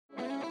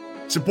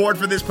Support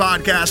for this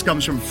podcast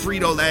comes from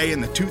Frito-Lay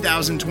and the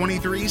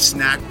 2023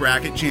 Snack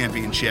Bracket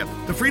Championship.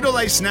 The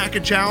Frito-Lay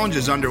Snack Challenge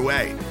is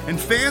underway, and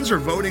fans are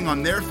voting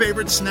on their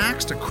favorite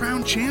snacks to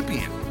crown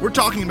champion. We're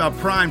talking about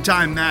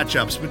prime-time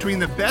matchups between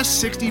the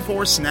best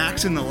 64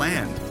 snacks in the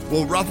land.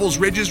 Will Ruffles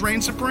Ridges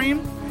reign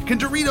supreme? Can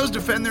Doritos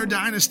defend their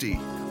dynasty?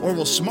 Or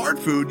will Smart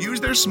Food use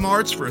their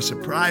smarts for a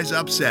surprise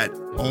upset?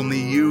 Only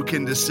you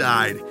can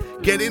decide.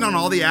 Get in on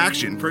all the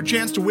action for a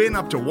chance to win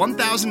up to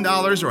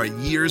 $1,000 or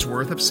a year's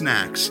worth of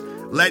snacks.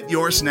 Let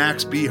your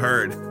snacks be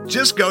heard.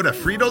 Just go to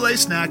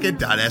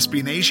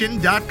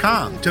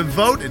fritolaysnacket.sbnation.com to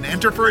vote and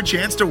enter for a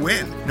chance to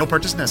win. No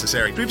purchase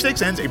necessary.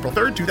 Sweepstakes ends April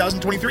 3rd,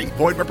 2023.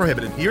 Void where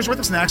prohibited. Year's worth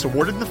of snacks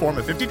awarded in the form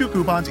of 52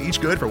 coupons, each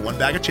good for one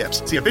bag of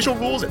chips. See official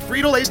rules at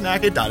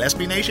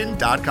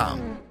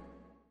fritolaysnacket.sbnation.com.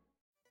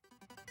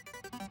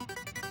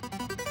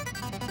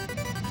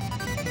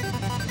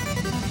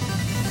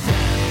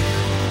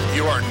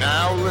 You are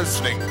now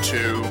listening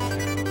to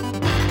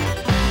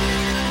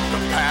the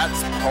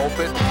Pat's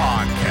Pulpit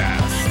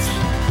Podcast.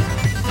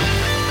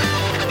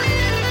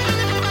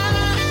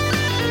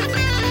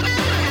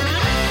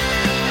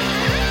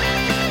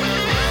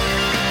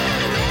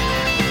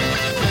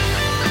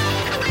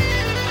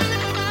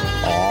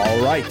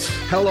 All right.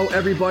 Hello,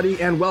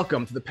 everybody, and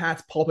welcome to the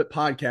Pat's Pulpit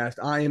Podcast.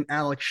 I am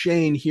Alex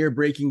Shane here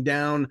breaking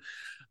down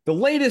the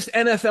latest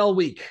NFL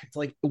week. It's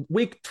like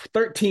week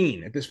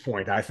 13 at this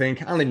point, I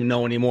think. I don't even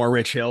know anymore,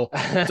 Rich Hill.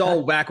 It's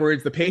all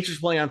backwards. The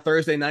Patriots play on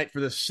Thursday night for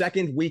the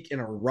second week in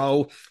a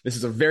row. This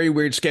is a very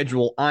weird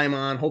schedule I'm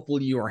on.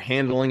 Hopefully you are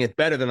handling it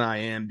better than I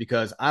am,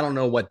 because I don't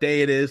know what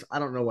day it is. I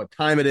don't know what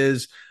time it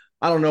is.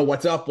 I don't know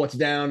what's up, what's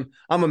down.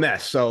 I'm a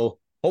mess. So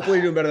hopefully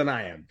you're doing better than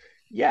I am.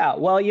 Yeah,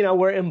 well,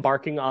 we're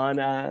embarking on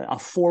a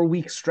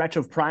 4-week stretch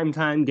of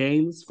primetime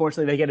games.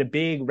 Fortunately, they get a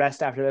big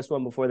rest after this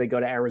one before they go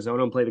to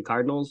Arizona and play the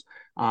Cardinals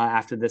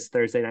after this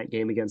Thursday night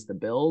game against the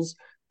Bills.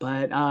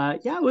 But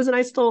it was a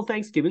nice little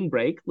Thanksgiving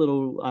break,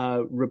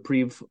 little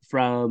reprieve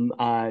from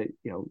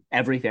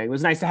everything. It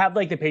was nice to have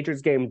the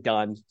Patriots game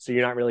done, so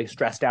you're not really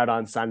stressed out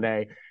on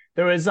Sunday.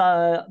 There was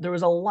a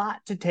lot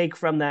to take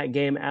from that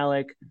game,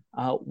 Alec.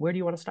 Where do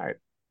you want to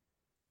start?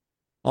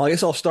 Well, I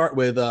guess I'll start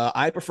with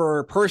I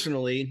prefer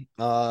personally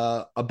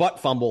a butt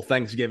fumble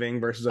Thanksgiving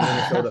versus a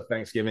Minnesota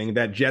Thanksgiving.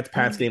 That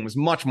Jets-Pats game was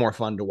much more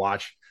fun to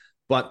watch.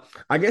 But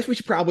I guess we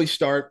should probably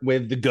start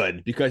with the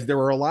good, because there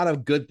were a lot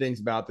of good things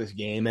about this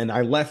game, and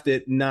I left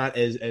it not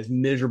as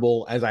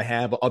miserable as I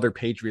have other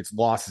Patriots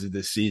losses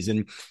this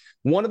season.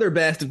 One of their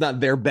best, if not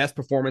their best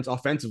performance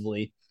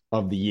offensively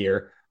of the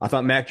year. I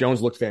thought Mac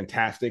Jones looked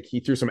fantastic. He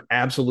threw some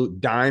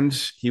absolute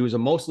dimes. He was a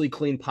mostly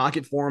clean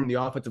pocket for him.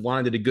 The offensive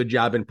line did a good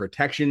job in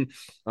protection.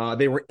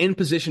 They were in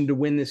position to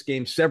win this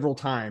game several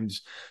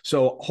times.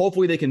 So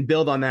hopefully they can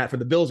build on that for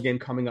the Bills game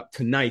coming up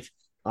tonight.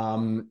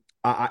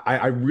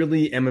 I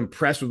really am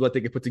impressed with what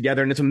they could put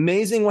together. And it's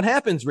amazing what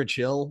happens, Rich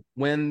Hill,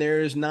 when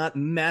there's not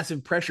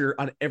massive pressure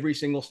on every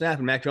single snap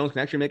and Mac Jones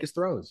can actually make his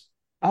throws.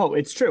 Oh,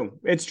 it's true.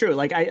 It's true.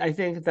 I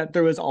think that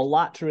there was a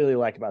lot to really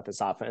like about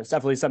this offense.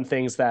 Definitely some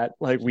things that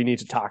we need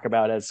to talk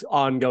about as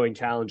ongoing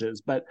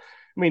challenges. But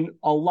I mean,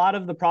 a lot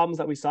of the problems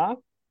that we saw,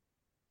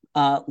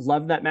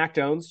 love that Mac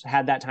Jones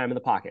had that time in the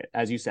pocket,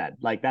 as you said.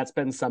 That's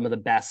been some of the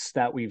best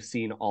that we've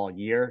seen all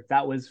year.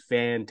 That was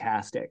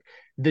fantastic.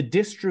 The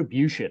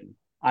distribution,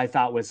 I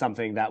thought, was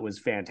something that was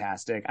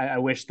fantastic. I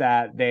wish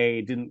that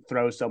they didn't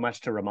throw so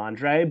much to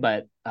Ramondre,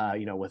 but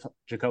with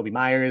Jacoby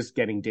Myers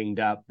getting dinged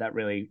up, that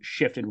really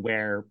shifted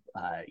where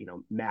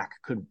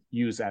Mac could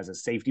use as a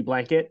safety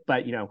blanket.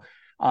 But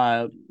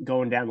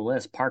going down the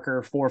list,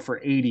 Parker 4 for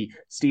 80,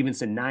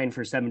 Stevenson 9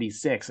 for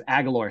 76,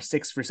 Aguilar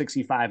 6 for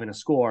 65 and a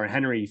score,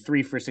 Henry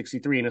 3 for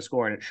 63 and a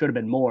score, and it should have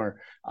been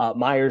more.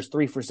 Myers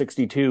 3 for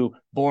 62,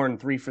 Bourne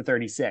 3 for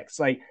 36.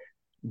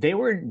 They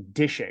were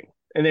dishing.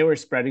 And they were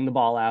spreading the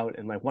ball out.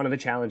 And one of the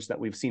challenges that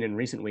we've seen in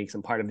recent weeks,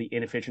 and part of the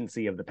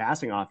inefficiency of the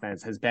passing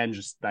offense, has been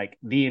just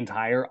the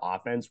entire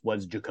offense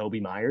was Jacoby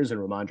Myers and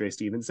Ramondre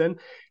Stevenson.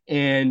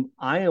 And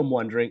I am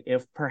wondering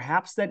if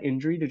perhaps that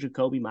injury to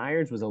Jacoby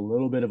Myers was a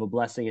little bit of a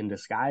blessing in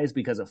disguise,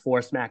 because it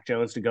forced Mac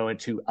Jones to go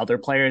into other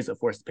players. It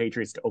forced the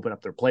Patriots to open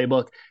up their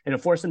playbook, and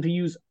it forced them to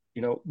use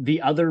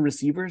the other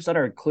receivers that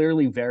are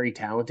clearly very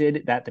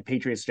talented, that the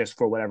Patriots just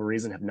for whatever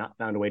reason have not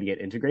found a way to get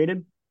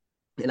integrated.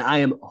 And I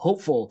am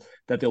hopeful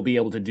that they'll be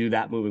able to do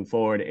that moving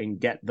forward and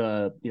get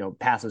the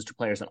passes to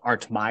players that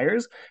aren't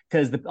Myers,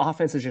 because the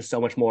offense is just so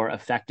much more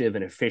effective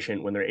and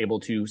efficient when they're able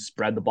to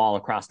spread the ball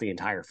across the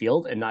entire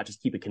field and not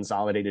just keep it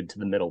consolidated to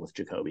the middle with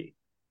Jacoby.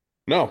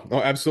 No,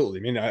 absolutely.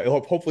 I mean,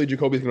 hopefully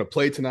Jacoby's going to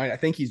play tonight. I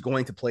think he's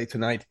going to play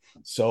tonight,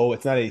 so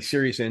it's not a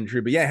serious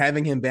injury. But yeah,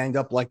 having him banged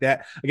up like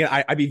that, again,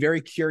 I'd be very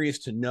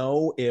curious to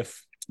know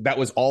if that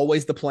was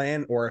always the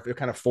plan, or if it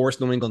kind of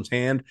forced New England's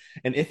hand,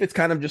 and if it's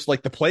kind of just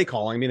the play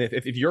calling. I mean,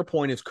 if your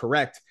point is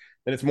correct,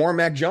 then it's more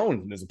Mac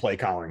Jones as a play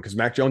calling, because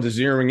Mac Jones is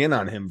zeroing in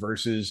on him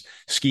versus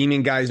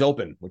scheming guys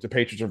open, which the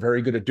Patriots are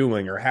very good at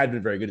doing, or had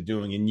been very good at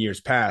doing in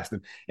years past,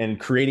 and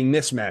creating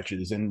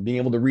mismatches and being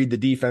able to read the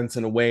defense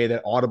in a way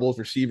that audibles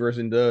receivers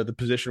into the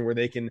position where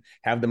they can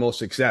have the most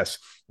success.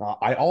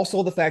 I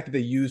also, the fact that they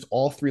used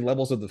all three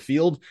levels of the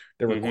field.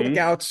 There were quick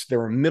outs, there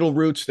were middle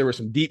routes, there were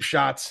some deep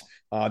shots.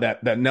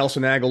 That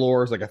Nelson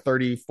Aguilar's like a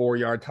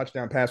 34-yard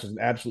touchdown pass was an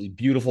absolutely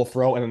beautiful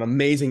throw and an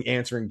amazing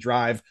answering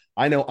drive.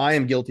 I know I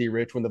am guilty,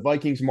 Rich. When the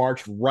Vikings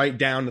marched right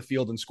down the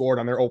field and scored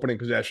on their opening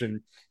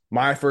possession,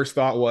 my first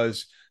thought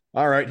was,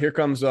 all right, here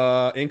comes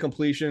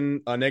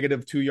incompletion, a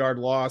negative 2-yard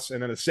loss,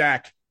 and then a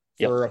sack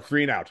for a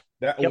 3-and-out.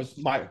 That was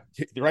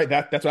right.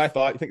 That's what I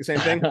thought. You think the same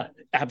thing?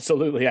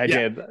 Absolutely, I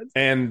did.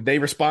 And they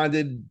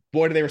responded.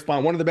 Boy, did they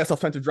respond! One of the best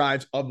offensive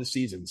drives of the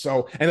season.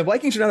 So, and the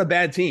Vikings are not a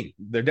bad team.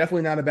 They're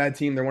definitely not a bad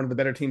team. They're one of the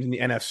better teams in the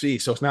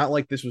NFC. So it's not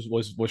like this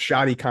was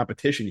shoddy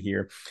competition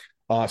here.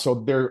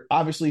 So they're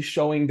obviously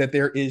showing that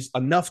there is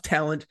enough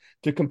talent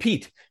to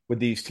compete with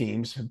these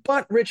teams.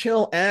 But Rich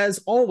Hill,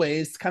 as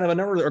always, kind of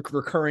another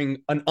recurring,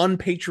 an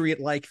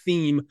unpatriot-like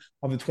theme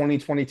of the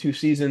 2022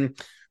 season: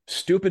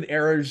 stupid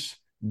errors,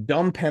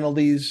 dumb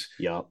penalties,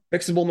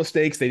 fixable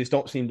mistakes they just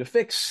don't seem to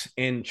fix,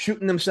 and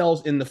shooting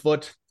themselves in the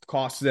foot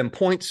costs them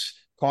points,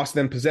 costs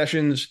them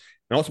possessions,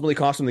 and ultimately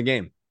costs them the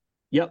game.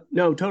 Yep.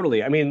 No,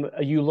 totally. I mean,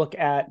 you look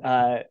at,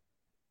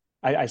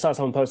 I saw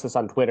someone post this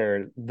on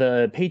Twitter.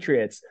 The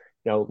Patriots,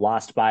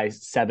 lost by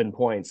 7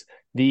 points.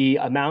 The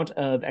amount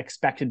of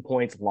expected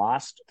points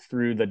lost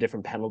through the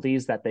different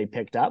penalties that they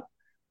picked up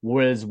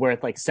was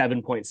worth like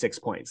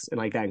 7.6 points. And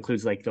like that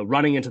includes like the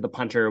running into the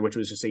punter, which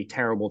was just a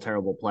terrible,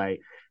 terrible play.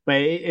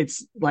 But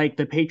it's like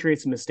the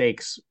Patriots'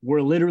 mistakes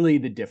were literally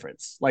the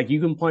difference. Like you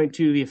can point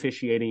to the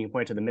officiating, you can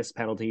point to the missed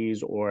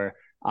penalties, or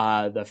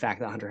the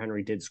fact that Hunter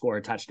Henry did score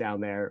a touchdown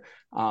there.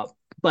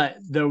 But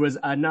there was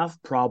enough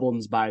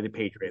problems by the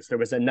Patriots. There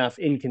was enough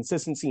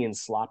inconsistency and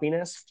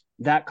sloppiness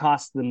that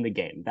cost them the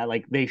game. That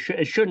like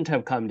it shouldn't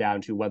have come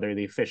down to whether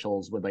the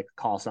officials would like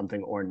call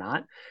something or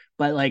not.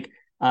 But like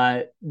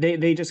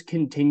they just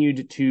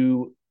continued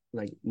to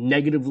like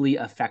negatively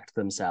affect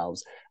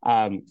themselves,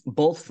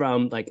 both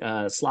from like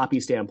a sloppy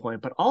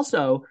standpoint, but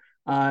also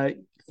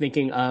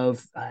thinking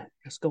of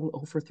just going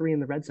 0 for 3 in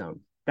the red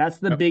zone. That's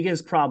the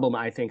biggest problem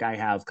I think I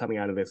have coming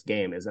out of this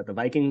game, is that the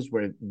Vikings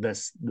were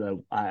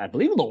I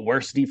believe the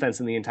worst defense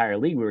in the entire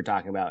league we were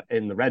talking about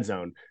in the red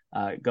zone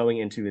going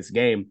into this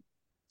game.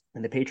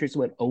 And the Patriots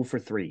went 0 for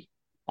 3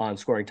 on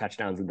scoring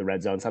touchdowns in the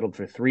red zone, settled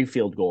for 3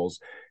 field goals,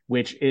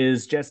 which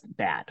is just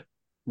bad.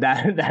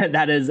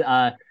 That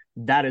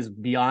is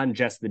beyond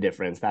just the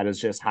difference. That is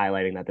just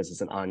highlighting that this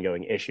is an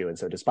ongoing issue. And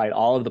so despite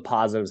all of the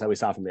positives that we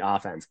saw from the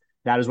offense,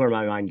 that is where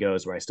my mind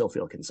goes, where I still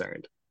feel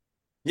concerned.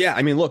 Yeah,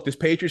 I mean, look, this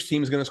Patriots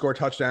team is going to score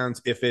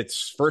touchdowns if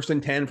it's 1st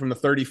and 10 from the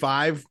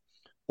 35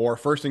 or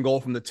 1st and goal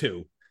from the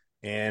 2.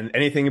 And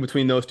anything in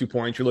between those 2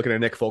 points, you're looking at a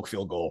Nick Folk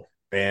field goal.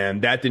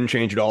 And that didn't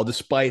change at all,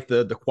 despite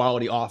the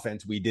quality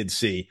offense we did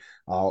see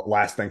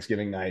last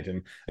Thanksgiving night.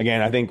 And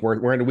again, I think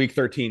we're into week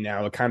 13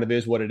 now. It kind of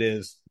is what it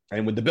is.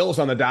 And with the Bills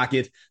on the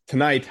docket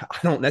tonight, I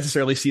don't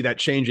necessarily see that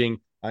changing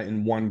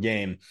in one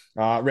game.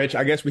 Rich,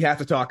 I guess we have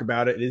to talk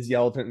about it. It is the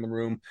elephant in the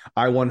room.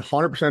 I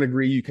 100%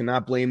 agree. You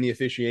cannot blame the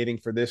officiating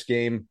for this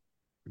game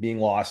being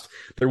lost.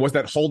 There was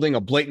that holding, a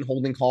blatant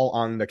holding call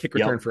on the kick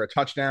return for a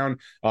touchdown.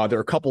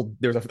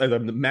 There's a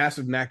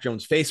massive Mac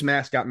Jones face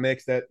mask got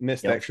missed. That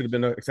should have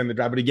been an extended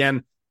drive. But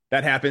again,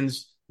 that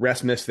happens.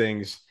 Refs miss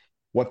things.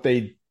 What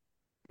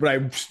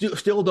I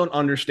still don't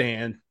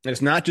understand, and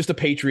it's not just a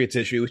Patriots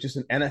issue, it's just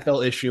an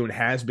NFL issue and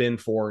has been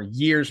for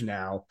years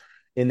now,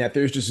 in that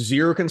there's just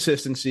zero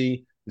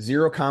consistency,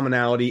 zero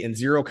commonality, and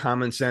zero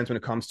common sense when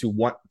it comes to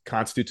what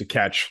constitutes a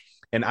catch.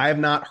 And I have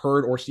not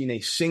heard or seen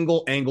a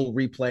single angle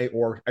replay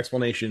or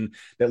explanation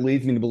that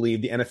leads me to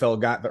believe the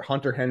NFL got the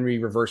Hunter Henry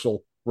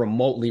reversal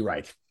remotely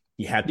right.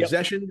 He had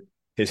possession.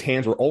 His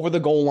hands were over the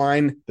goal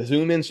line. The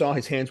zoom in saw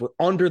his hands were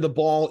under the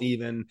ball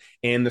even.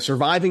 And the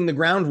surviving the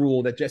ground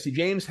rule that Jesse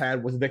James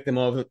was a victim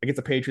of against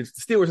the Patriots,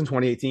 the Steelers in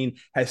 2018,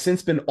 has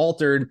since been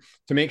altered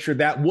to make sure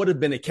that would have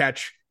been a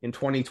catch in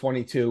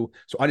 2022.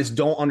 So I just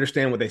don't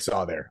understand what they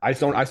saw there. I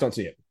just don't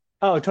see it.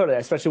 Oh, totally.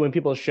 Especially when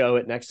people show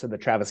it next to the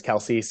Travis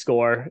Kelce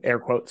score, air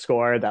quote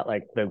score,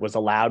 that was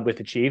allowed with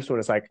the Chiefs, when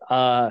it's like,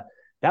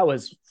 that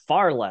was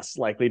far less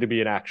likely to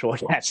be an actual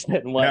catch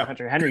than what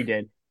Hunter Henry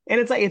did. And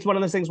it's one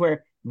of those things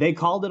where they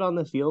called it on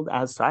the field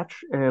as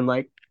such, and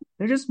like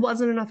there just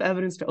wasn't enough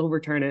evidence to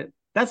overturn it.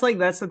 That's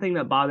the thing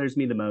that bothers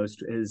me the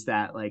most, is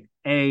that like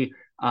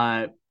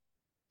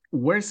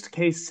worst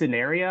case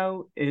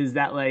scenario is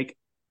that like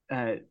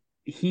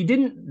he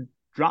didn't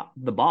drop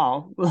the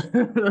ball.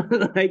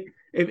 Like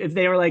if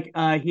they were like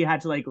he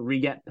had to like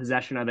re-get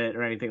possession of it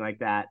or anything like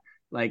that,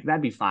 like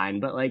that'd be fine.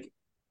 But like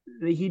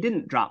he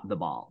didn't drop the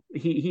ball.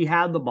 He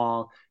had the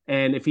ball,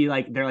 and if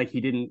they're like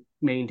he didn't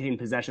maintain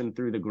possession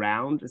through the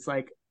ground, it's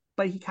like,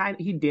 but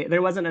he did.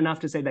 There wasn't enough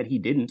to say that he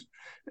didn't.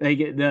 Like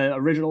the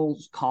original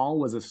call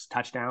was a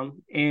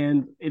touchdown,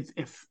 and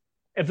if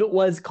if it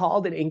was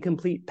called an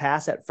incomplete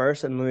pass at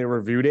first and then they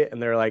reviewed it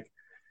and they're like,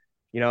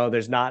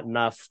 there's not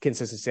enough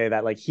consistency to say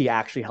that like he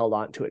actually held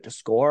on to it to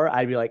score,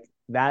 I'd be like,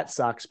 that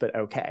sucks, but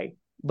okay.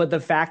 But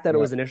the fact that it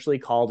was initially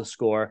called a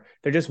score,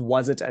 there just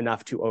wasn't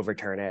enough to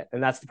overturn it.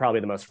 And that's probably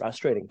the most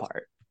frustrating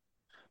part.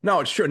 No,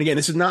 it's true. And again,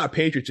 this is not a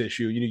Patriots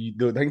issue.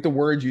 I think the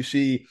words you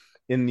see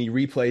in the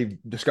replay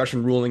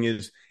discussion ruling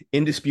is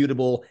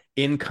indisputable,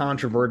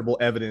 incontrovertible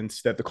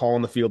evidence that the call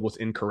on the field was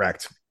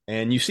incorrect.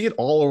 And you see it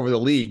all over the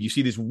league. You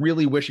see these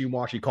really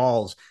wishy-washy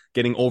calls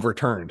getting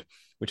overturned,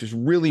 which is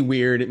really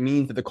weird. It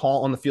means that the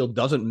call on the field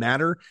doesn't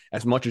matter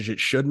as much as it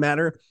should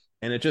matter.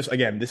 And it just,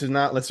 again, this is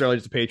not necessarily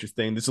just a Patriots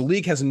thing. This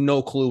league has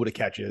no clue what a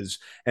catch is,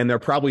 and they're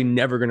probably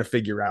never going to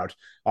figure out.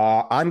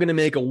 I'm going to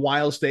make a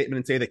wild statement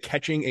and say that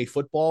catching a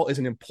football is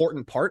an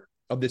important part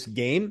of this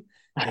game.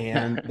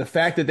 And the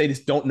fact that they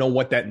just don't know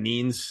what that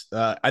means,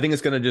 I think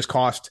it's going to just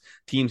cost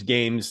teams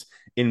games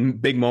in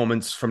big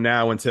moments from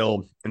now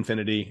until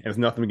infinity. And there's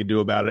nothing we can do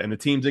about it. And the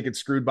teams that get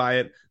screwed by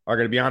it are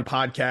going to be on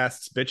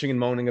podcasts, bitching and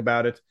moaning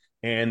about it.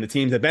 And the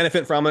teams that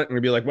benefit from it are going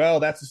to be like, well,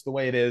 that's just the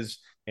way it is.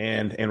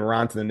 And we're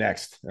on to the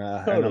next.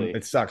 Totally.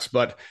 It sucks.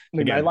 But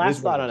again, my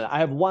last thought on it, I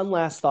have one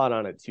last thought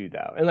on it too,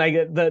 though. And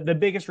like the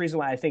biggest reason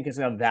why I think it's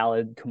a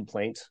valid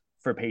complaint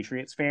for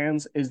Patriots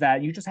fans is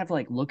that you just have to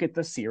like look at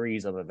the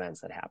series of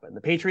events that happened.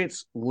 The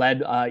Patriots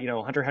led,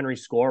 Hunter Henry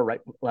score right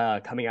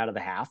coming out of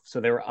the half. So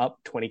they were up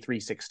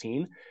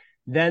 23-16.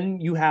 Then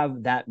you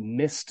have that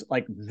missed,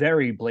 like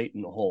very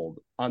blatant hold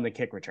on the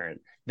kick return.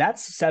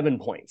 That's 7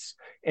 points.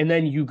 And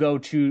then you go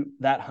to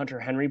that Hunter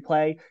Henry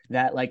play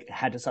that like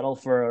had to settle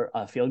for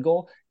a field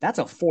goal. That's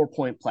a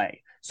 4-point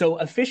play. So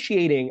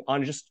officiating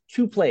on just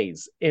 2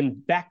 plays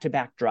in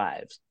back-to-back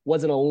drives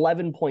was an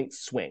 11-point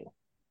swing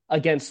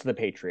against the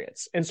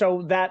Patriots. And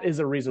so that is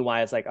a reason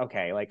why it's like,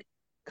 okay, like,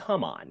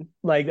 come on.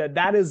 Like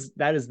that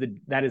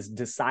is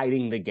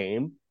deciding the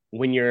game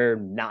when you're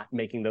not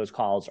making those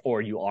calls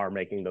or you are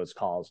making those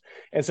calls.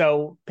 And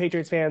so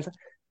Patriots fans,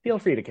 feel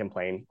free to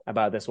complain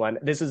about this one.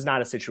 This is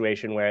not a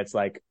situation where it's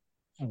like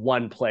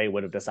one play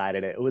would have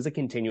decided it. It was a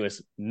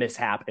continuous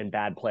mishap and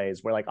bad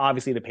plays where like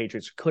obviously the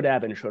Patriots could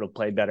have and should have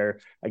played better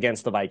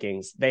against the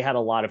Vikings. They had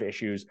a lot of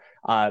issues,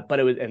 but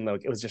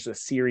it was just a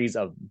series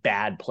of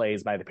bad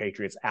plays by the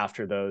Patriots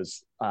after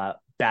those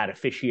bad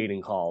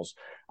officiating calls.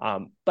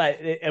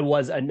 But it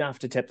was enough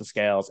to tip the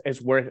scales.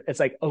 It's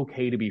like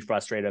okay to be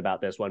frustrated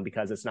about this one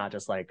because it's not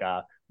just like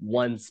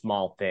one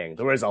small thing.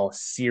 There was a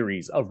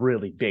series of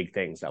really big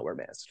things that were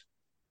missed.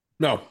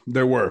 No,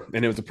 there were.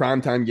 And it was a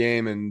primetime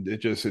game, and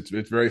it's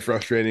very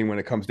frustrating when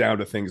it comes down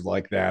to things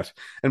like that.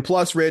 And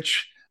plus,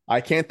 Rich,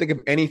 I can't think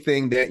of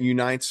anything that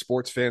unites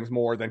sports fans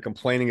more than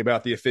complaining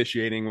about the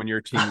officiating when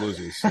your team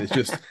loses.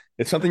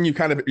 It's something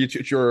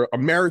it's your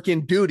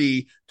American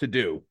duty to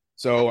do.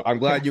 So I'm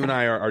glad you and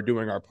I are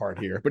doing our part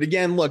here. But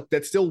again, look,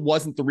 that still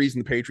wasn't the reason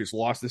the Patriots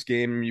lost this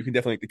game. You can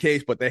definitely make the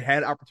case, but they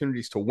had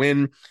opportunities to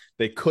win.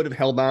 They could have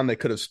held on. They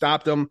could have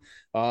stopped them.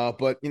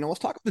 But, let's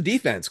talk about the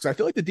defense because I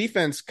feel like the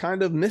defense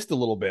kind of missed a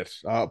little bit,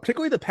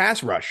 particularly the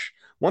pass rush.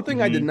 One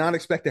thing I did not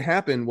expect to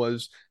happen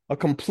was a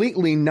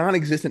completely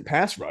non-existent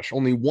pass rush.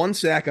 Only 1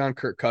 sack on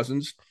Kirk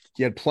Cousins.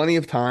 He had plenty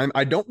of time.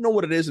 I don't know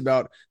what it is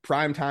about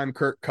primetime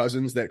Kirk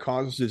Cousins that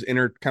causes his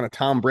inner kind of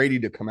Tom Brady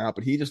to come out,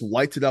 but he just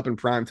lights it up in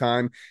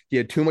primetime. He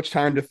had too much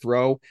time to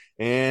throw,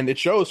 and it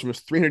shows from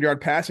his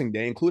 300-yard passing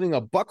day, including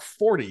a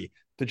 $140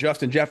 to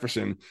Justin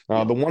Jefferson.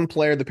 The one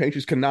player the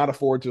Patriots could not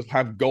afford to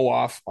have go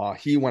off,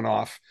 he went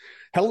off.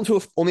 Held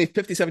him to only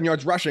 57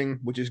 yards rushing,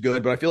 which is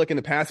good, but I feel like in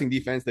the passing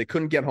defense, they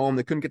couldn't get home.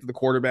 They couldn't get to the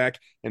quarterback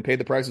and pay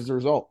the price as a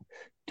result.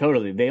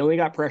 Totally. They only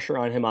got pressure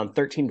on him on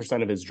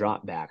 13% of his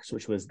dropbacks,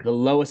 which was the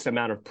lowest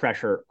amount of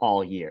pressure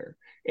all year.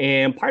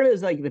 And part of it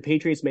is like the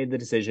Patriots made the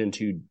decision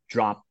to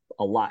drop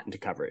a lot into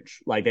coverage.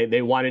 Like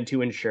they wanted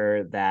to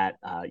ensure that,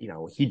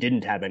 he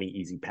didn't have any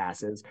easy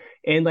passes.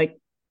 And like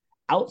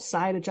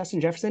outside of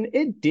Justin Jefferson,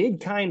 it did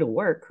kind of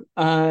work.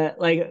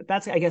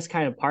 That's, I guess,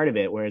 kind of part of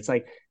it where it's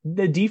like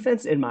the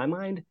defense in my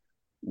mind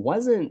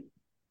wasn't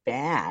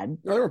bad.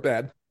 No, they weren't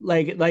bad.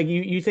 Like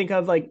you think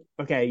of like,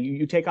 okay,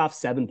 you take off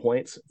 7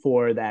 points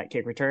for that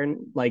kick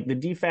return. Like the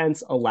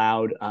defense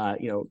allowed,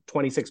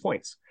 26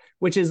 points,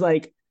 which is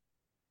like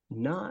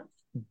not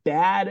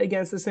bad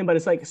against this thing, but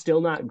it's like still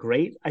not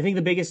great. I think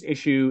the biggest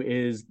issue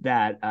is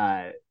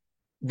that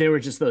there were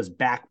just those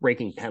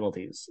back-breaking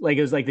penalties. Like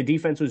it was like the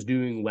defense was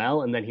doing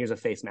well, and then here's a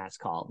face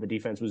mask call. The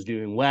defense was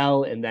doing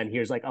well, and then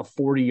here's like a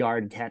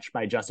 40-yard catch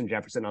by Justin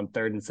Jefferson on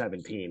 3rd and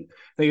 17.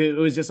 Like it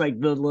was just like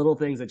the little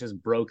things that just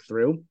broke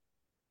through.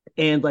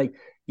 And like,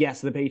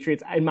 yes, the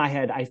Patriots, in my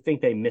head, I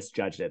think they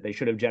misjudged it. They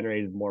should have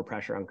generated more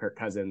pressure on Kirk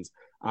Cousins.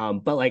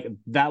 But like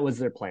that was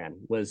their plan,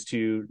 was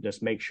to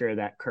just make sure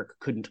that Kirk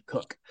couldn't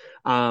cook.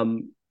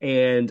 And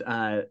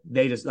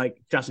they just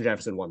like Justin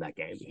Jefferson won that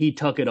game. He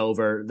took it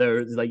over.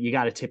 There's like, you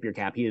got to tip your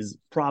cap. He is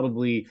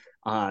probably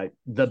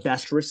the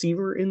best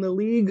receiver in the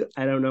league.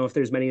 I don't know if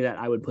there's many that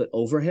I would put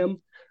over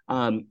him.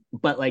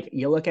 But like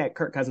you look at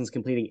Kirk Cousins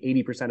completing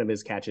 80% of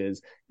his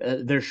catches,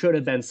 there should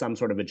have been some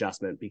sort of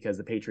adjustment because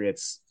the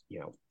Patriots,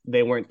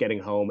 they weren't getting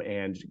home.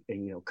 And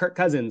Kirk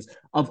Cousins,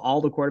 of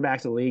all the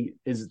quarterbacks in the league,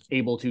 is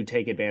able to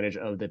take advantage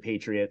of the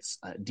Patriots'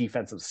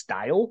 defensive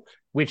style,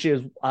 which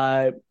is,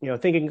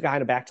 thinking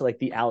kind of back to like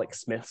the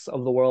Alex Smiths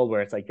of the world,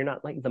 where it's like you're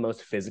not like the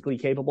most physically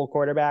capable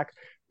quarterback,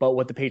 but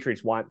what the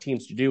Patriots want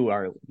teams to do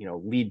are,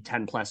 lead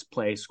 10 plus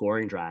play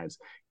scoring drives.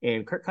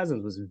 And Kirk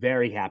Cousins was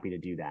very happy to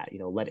do that,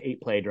 led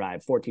 8-play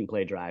drive,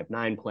 14-play drive,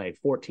 9-play,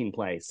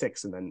 14-play,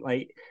 6. And then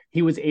like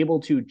he was able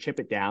to chip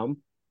it down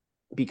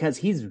because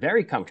he's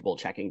very comfortable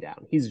checking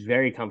down. He's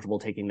very comfortable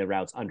taking the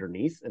routes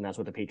underneath. And that's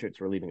what the Patriots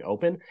were leaving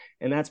open.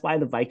 And that's why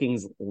the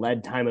Vikings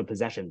led time of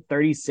possession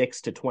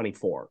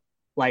 36-24.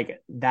 Like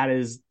that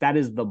is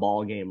the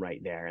ball game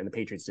right there. And the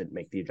Patriots didn't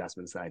make the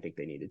adjustments that I think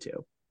they needed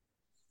to.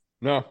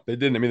 No, they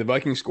didn't. I mean, the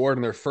Vikings scored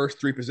in their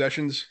first 3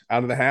 possessions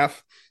out of the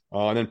half,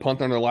 and then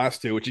punted on their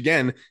last 2, which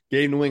again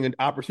gave New England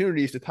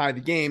opportunities to tie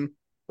the game,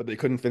 but they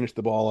couldn't finish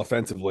the ball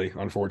offensively,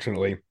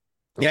 unfortunately.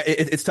 Yeah,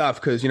 it's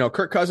tough because,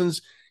 Kirk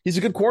Cousins, he's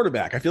a good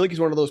quarterback. I feel like he's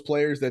one of those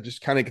players that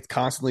just kind of gets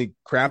constantly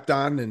crapped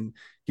on, and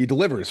he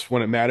delivers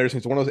when it matters.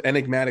 He's one of those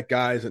enigmatic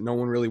guys that no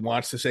one really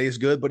wants to say is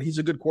good, but he's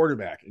a good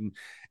quarterback.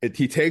 And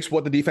he takes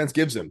what the defense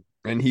gives him,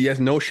 and he has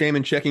no shame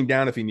in checking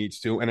down if he needs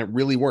to, and it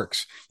really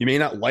works. You may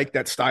not like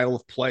that style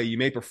of play. You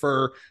may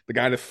prefer the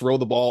guy to throw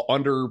the ball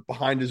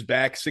behind his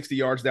back, 60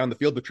 yards down the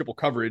field with triple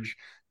coverage,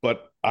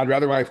 but I'd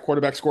rather my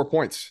quarterback score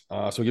points.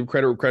 So give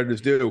credit where credit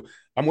is due.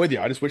 I'm with you.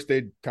 I just wish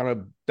they'd kind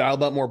of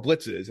dialed up more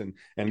blitzes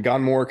and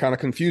gone more kind of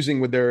confusing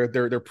with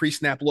their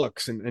pre-snap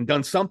looks and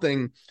done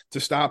something to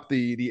stop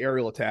the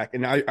aerial attack.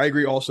 And I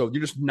agree also,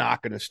 you're just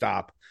not going to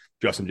stop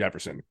Justin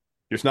Jefferson.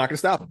 You're just not going to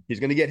stop him. He's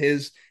going to get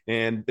his,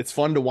 and it's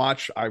fun to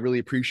watch. I really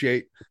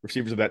appreciate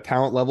receivers of that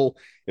talent level.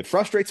 It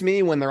frustrates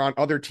me when they're on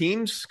other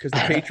teams because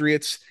the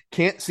Patriots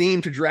can't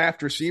seem to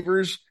draft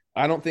receivers.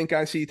 I don't think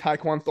I see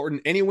Tyquan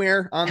Thornton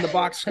anywhere on the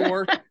box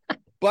score,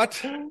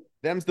 but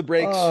them's the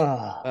breaks.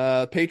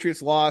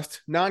 Patriots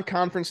lost,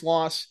 non-conference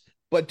loss.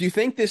 But do you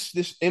think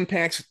this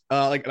impacts,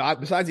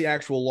 besides the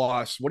actual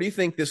loss, what do you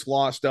think this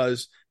loss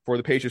does for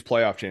the Patriots'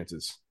 playoff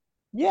chances?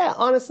 Yeah,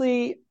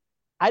 honestly,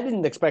 I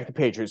didn't expect the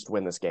Patriots to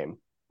win this game.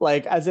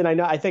 Like, as in,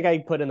 I think I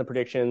put in the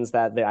predictions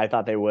that I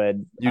thought they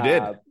would. You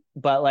did.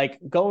 But like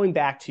going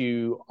back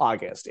to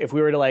August, if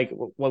we were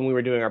to when we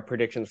were doing our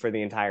predictions for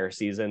the entire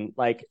season,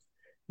 like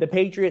the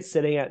Patriots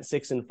sitting at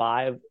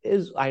 6-5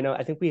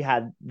 I think we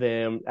had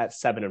them at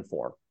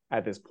 7-4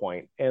 at this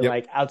point. And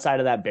like outside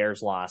of that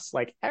Bears loss,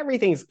 like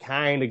everything's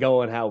kind of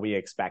going how we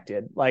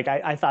expected. Like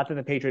I thought that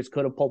the Patriots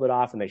could have pulled it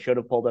off and they should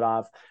have pulled it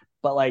off,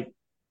 but like,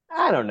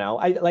 I don't know.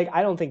 I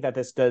don't think that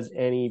this does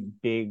any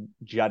big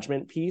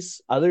judgment piece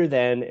other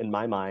than, in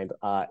my mind,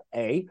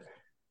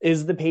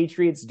 is the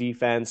Patriots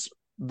defense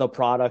the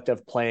product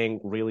of playing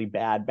really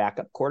bad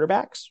backup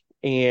quarterbacks?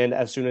 And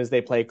as soon as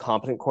they play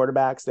competent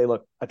quarterbacks, they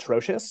look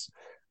atrocious.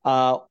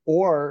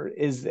 Or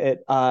is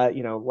it,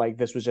 like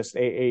this was just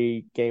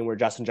a game where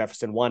Justin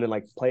Jefferson won and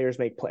like players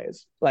make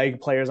plays. Like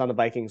players on the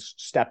Vikings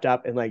stepped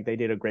up and like they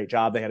did a great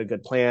job. They had a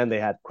good plan. They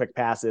had quick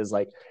passes.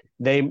 Like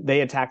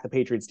they attacked the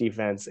Patriots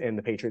defense and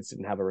the Patriots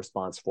didn't have a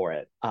response for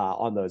it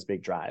on those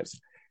big drives.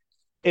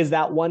 Is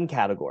that one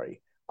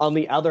category? On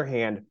the other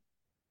hand,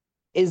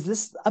 is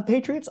this a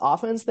Patriots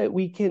offense that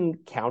we can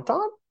count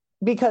on?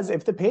 Because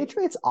if the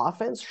Patriots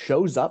offense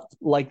shows up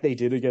like they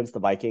did against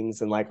the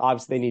Vikings, and like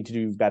obviously they need to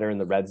do better in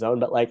the red zone,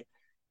 but like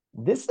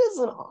this is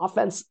an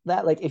offense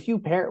that like if you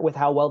pair it with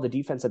how well the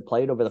defense had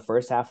played over the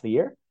first half of the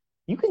year,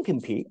 you can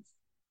compete.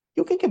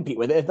 You can compete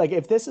with it. Like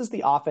if this is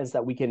the offense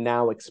that we can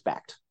now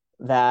expect,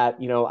 that,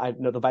 I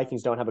know the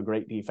Vikings don't have a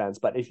great defense,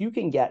 but if you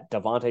can get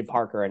Devontae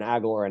Parker and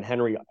Aguilar and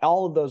Henry,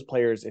 all of those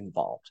players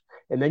involved,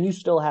 and then you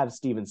still have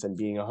Stevenson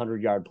being a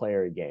 100-yard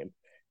player a game.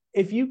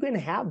 If you can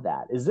have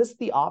that, is this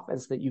the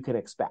offense that you can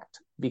expect?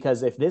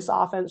 Because if this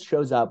offense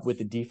shows up with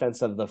the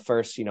defense of the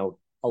first,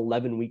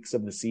 11 weeks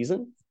of the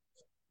season,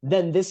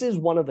 then this is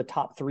one of the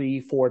top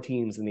 3-4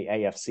 teams in the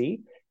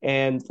AFC.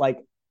 And like,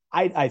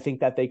 I think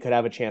that they could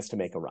have a chance to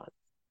make a run.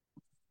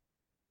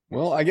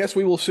 Well, I guess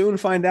we will soon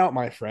find out,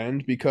 my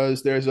friend,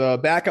 because there's a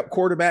backup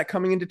quarterback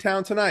coming into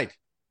town tonight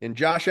in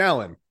Josh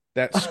Allen,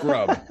 that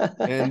scrub.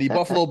 And the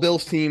Buffalo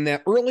Bills team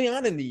that early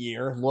on in the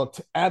year looked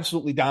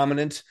absolutely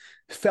dominant,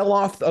 fell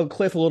off a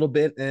cliff a little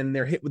bit, and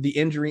they're hit with the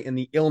injury and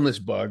the illness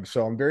bug.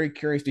 So I'm very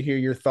curious to hear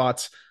your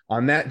thoughts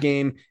on that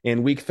game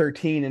in week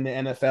 13 in the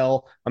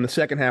NFL on the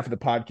second half of the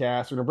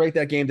podcast. We're going to break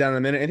that game down in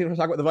a minute. Anything to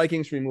talk about the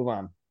Vikings? Should we move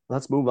on?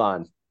 Let's move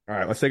on. All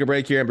right, let's take a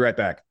break here and be right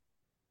back.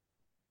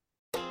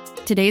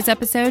 Today's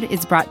episode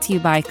is brought to you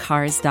by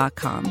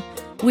Cars.com.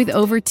 With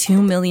over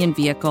 2 million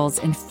vehicles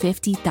and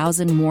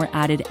 50,000 more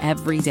added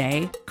every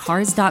day,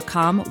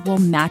 Cars.com will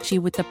match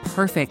you with the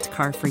perfect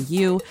car for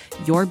you,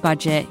 your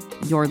budget,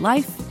 your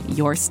life,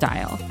 your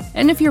style.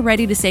 And if you're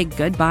ready to say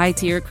goodbye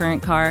to your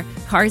current car,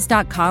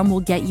 Cars.com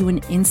will get you an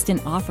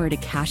instant offer to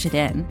cash it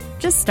in.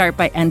 Just start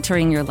by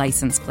entering your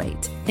license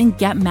plate and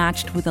get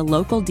matched with a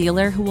local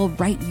dealer who will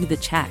write you the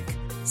check.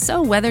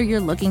 So whether you're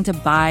looking to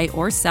buy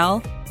or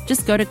sell,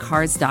 just go to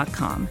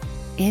Cars.com.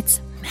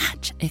 It's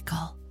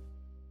magical.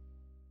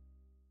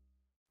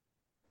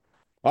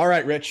 All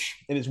right,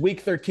 Rich. It is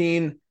week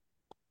 13.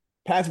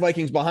 Pats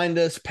Vikings behind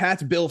us.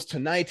 Pats Bills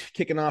tonight,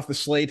 kicking off the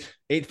slate,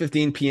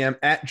 8:15 p.m.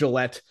 at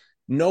Gillette.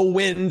 No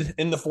wind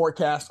in the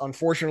forecast,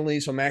 unfortunately,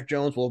 so Mac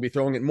Jones will be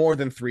throwing it more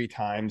than 3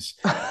 times.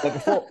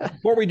 But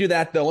before we do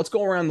that, though, let's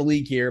go around the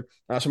league here.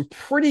 Some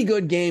pretty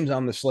good games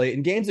on the slate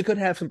and games that could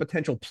have some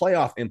potential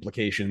playoff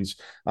implications,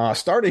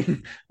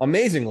 starting,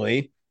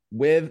 amazingly,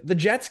 with the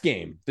Jets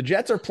game. The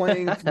Jets are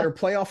playing their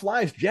playoff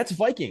lives.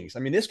 Jets-Vikings. I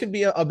mean, this could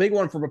be a big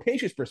one from a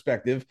Patriots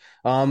perspective.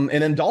 And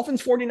then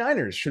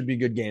Dolphins-49ers should be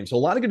good games. So a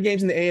lot of good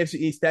games in the AFC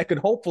East that could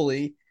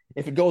hopefully,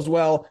 if it goes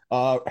well,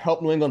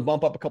 help New England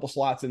bump up a couple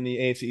slots in the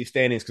AFC East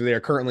standings because they are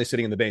currently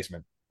sitting in the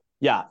basement.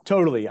 Yeah,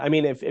 totally. I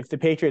mean, if the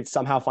Patriots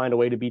somehow find a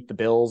way to beat the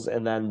Bills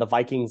and then the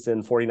Vikings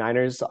and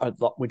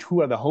 49ers,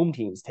 who are the home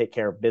teams, take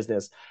care of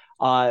business,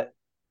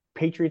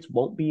 Patriots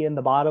won't be in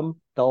the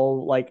bottom.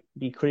 They'll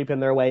be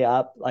creeping their way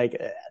up.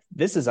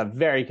 This is a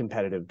very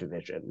competitive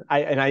division.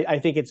 I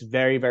think it's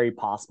very, very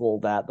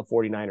possible that the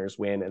 49ers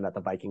win and that the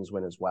Vikings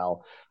win as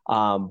well.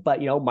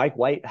 But Mike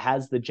White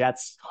has the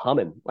Jets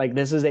humming.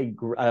 This is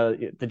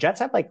the Jets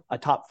have a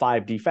top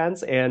 5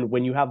 defense. And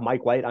when you have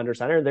Mike White under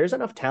center, there's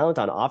enough talent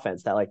on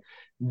offense that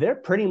they're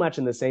pretty much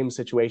in the same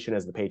situation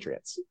as the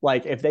Patriots.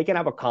 If they can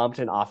have a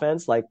competent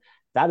offense,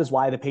 that is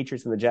why the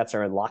Patriots and the Jets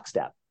are in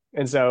lockstep.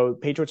 And so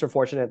Patriots are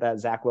fortunate that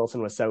Zach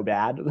Wilson was so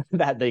bad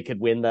that they could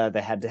win the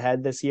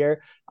head-to-head this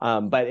year.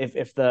 But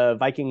if the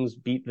Vikings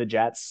beat the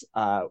Jets,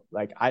 I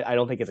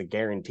don't think it's a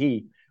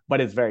guarantee, but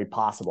it's very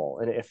possible.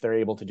 And if they're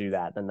able to do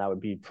that, then that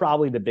would be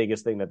probably the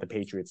biggest thing that the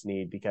Patriots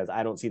need, because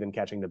I don't see them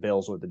catching the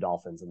Bills or the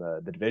Dolphins in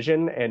the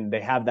division. And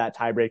they have that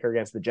tiebreaker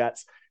against the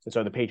Jets. And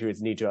so the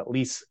Patriots need to at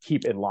least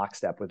keep in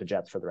lockstep with the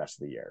Jets for the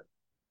rest of the year.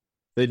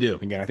 They do.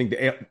 Again, I think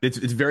it's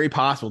very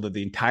possible that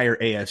the entire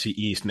AFC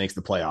East makes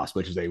the playoffs,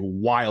 which is a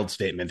wild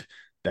statement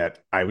that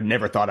I would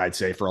never thought I'd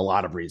say for a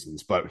lot of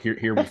reasons. But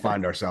here we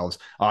find ourselves.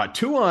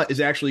 Tua is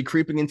actually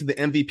creeping into the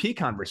MVP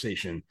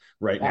conversation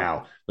right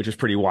now, which is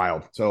pretty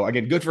wild. So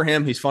again, good for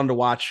him. He's fun to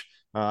watch.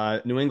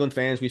 New England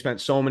fans, we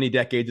spent so many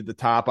decades at the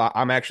top.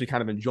 I'm actually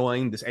kind of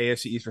enjoying this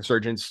AFC East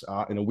resurgence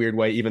in a weird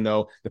way, even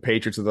though the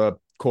Patriots are the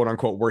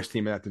quote-unquote worst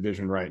team in that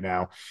division right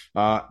now.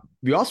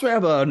 We also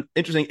have an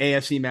interesting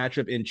AFC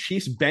matchup in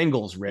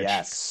Chiefs-Bengals, Rich.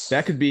 Yes.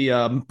 That could be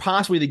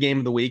possibly the game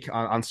of the week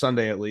on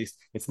Sunday, at least.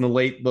 It's in the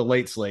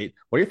late slate.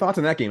 What are your thoughts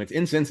on that game? It's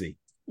in Cincy.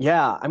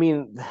 Yeah, I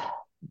mean,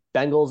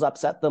 Bengals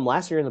upset them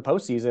last year in the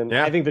postseason.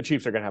 Yeah. I think the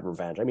Chiefs are going to have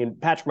revenge. I mean,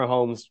 Patrick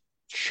Mahomes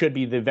should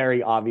be the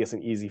very obvious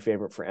and easy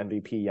favorite for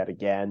MVP yet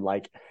again.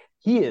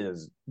 He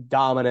is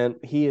dominant.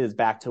 He is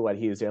back to what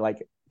he is doing.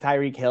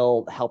 Tyreek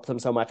Hill helped him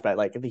so much,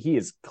 but he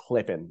is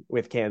clipping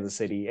with Kansas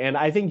City. And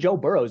I think Joe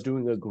Burrow is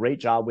doing a great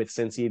job with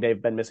Cincy.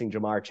 They've been missing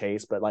Jamar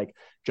Chase, but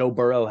Joe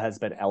Burrow has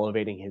been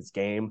elevating his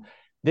game.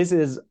 This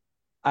is,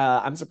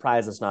 I'm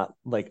surprised it's not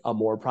a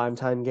more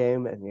primetime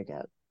game, and you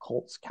get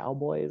Colts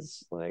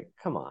Cowboys.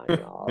 Come on,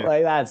 y'all.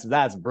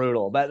 That's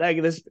brutal. But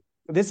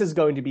this is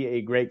going to be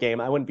a great game.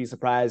 I wouldn't be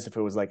surprised if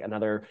it was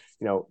another,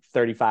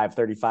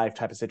 35-35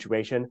 type of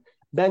situation.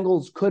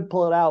 Bengals could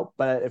pull it out,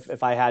 but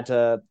if I had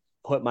to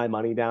put my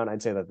money down,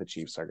 I'd say that the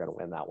Chiefs are going to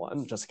win that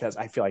one, just because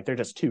I feel like they're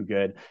just too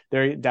good.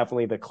 They're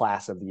definitely the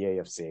class of the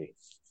AFC.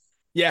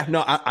 Yeah,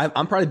 no,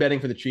 I'm probably betting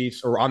for the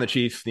Chiefs or on the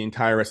Chiefs the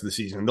entire rest of the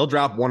season. They'll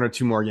drop 1 or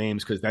 2 more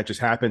games because that just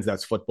happens.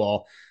 That's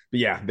football. But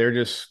yeah,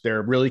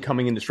 they're really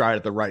coming into stride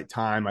at the right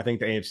time. I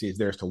think the AFC is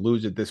theirs to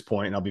lose at this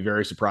point, and I'll be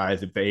very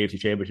surprised if the AFC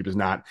Championship is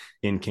not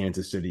in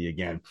Kansas City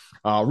again.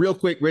 Real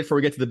quick, Rich, before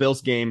we get to the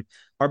Bills game,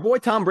 our boy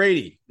Tom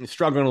Brady is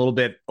struggling a little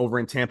bit over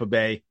in Tampa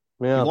Bay.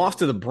 Yeah. He lost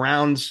to the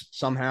Browns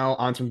somehow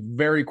on some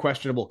very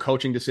questionable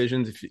coaching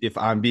decisions, if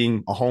I'm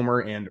being a homer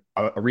and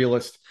a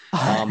realist.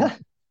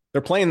 They're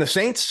playing the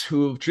Saints,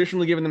 who have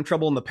traditionally given them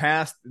trouble in the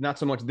past, not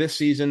so much this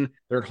season.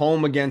 They're at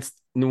home against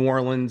New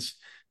Orleans.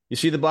 You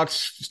see the Bucs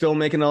still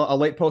making a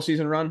late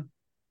postseason run?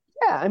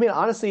 Yeah, I mean,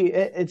 honestly,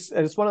 it's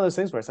one of those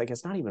things where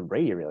it's not even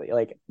Brady, really.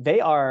 They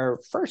are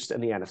first in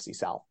the NFC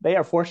South. They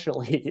are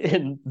fortunately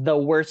in the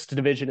worst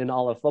division in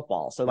all of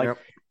football. So, yep.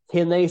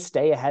 Can they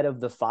stay ahead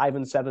of the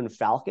 5-7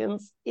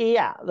 Falcons?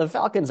 Yeah, the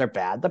Falcons are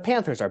bad. The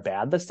Panthers are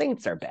bad. The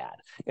Saints are bad.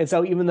 And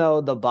so even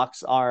though the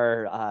Bucs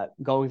are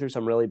going through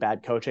some really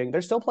bad coaching,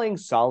 they're still playing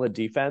solid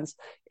defense.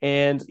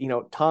 And,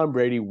 Tom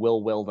Brady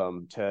will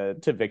them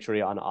to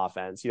victory on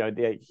offense.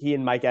 He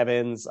and Mike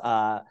Evans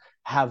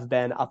have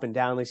been up and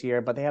down this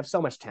year, but they have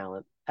so much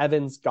talent.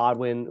 Evans,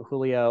 Godwin,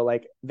 Julio,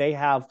 they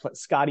have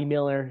Scotty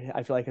Miller,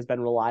 I feel has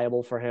been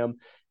reliable for him.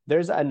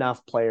 There's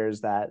enough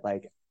players that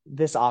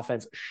this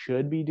offense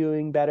should be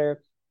doing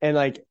better.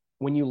 And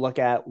when you look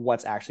at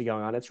what's actually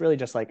going on, it's really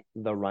just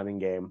the running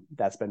game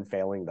that's been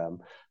failing them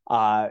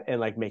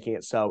and making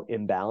it so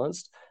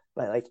imbalanced.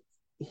 But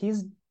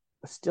he's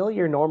still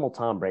your normal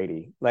Tom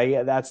Brady.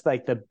 That's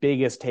the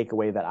biggest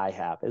takeaway that I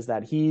have, is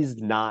that he's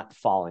not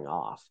falling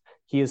off.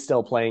 He is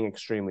still playing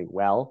extremely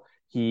well.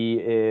 He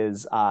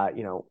is,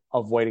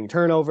 avoiding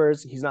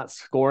turnovers. He's not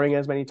scoring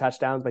as many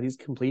touchdowns, but he's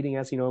completing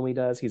as he normally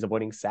does. He's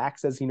avoiding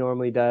sacks as he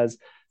normally does.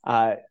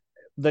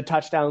 The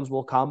touchdowns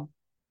will come,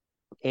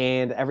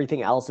 and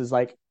everything else is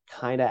like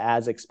kind of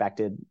as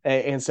expected.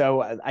 And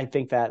so I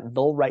think that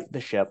they'll right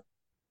the ship.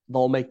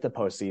 They'll make the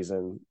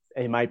postseason.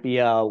 It might be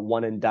a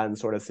one and done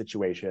sort of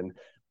situation.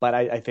 But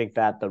I think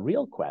that the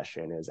real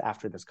question is,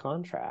 after this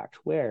contract,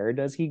 where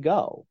does he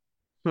go?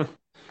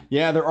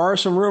 Yeah, there are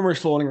some rumors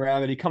floating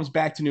around that he comes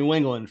back to New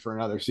England for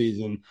another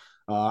season.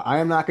 I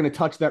am not going to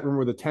touch that rumor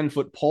with a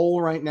 10-foot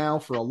pole right now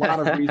for a lot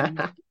of reasons.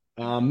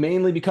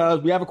 Mainly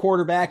because we have a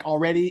quarterback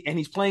already, and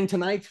he's playing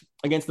tonight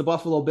against the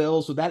Buffalo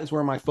Bills. So that is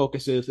where my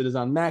focus is. It is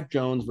on Mac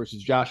Jones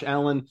versus Josh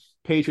Allen,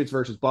 Patriots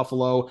versus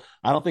Buffalo.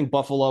 I don't think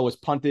Buffalo was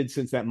punted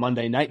since that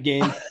Monday night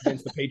game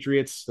against the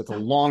Patriots. That's a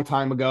long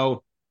time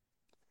ago.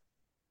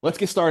 Let's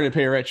get started,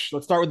 Rich.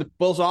 Let's start with the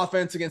Bills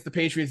offense against the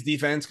Patriots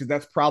defense, because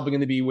that's probably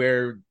going to be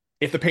where,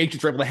 if the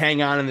Patriots are able to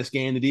hang on in this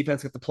game, the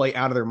defense gets to play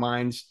out of their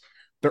minds.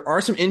 There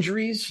are some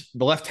injuries.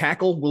 The left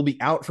tackle will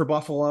be out for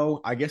Buffalo.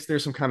 I guess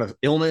there's some kind of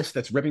illness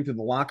that's ripping through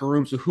the locker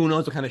room, so who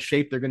knows what kind of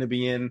shape they're going to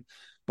be in.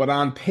 But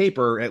on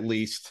paper, at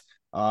least,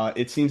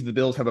 it seems the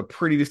Bills have a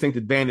pretty distinct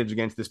advantage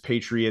against this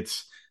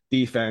Patriots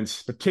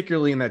defense,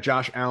 particularly in that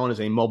Josh Allen is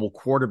a mobile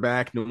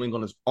quarterback. New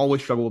England has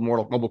always struggled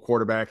with mobile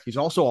quarterbacks. He's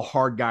also a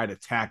hard guy to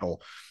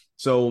tackle.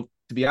 So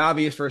to be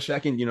obvious for a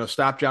second,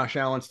 stop Josh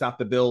Allen, stop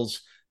the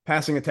Bills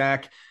passing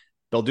attack.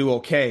 They'll do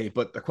okay.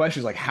 But the question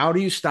is, like, how do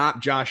you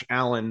stop Josh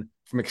Allen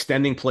from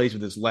extending plays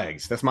with his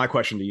legs? That's my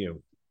question to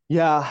you.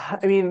 Yeah,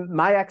 I mean,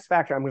 my X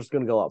factor, I'm just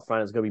going to go up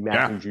front, is going to be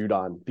Matthew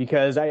Judon,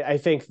 because I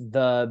think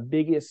the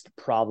biggest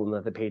problem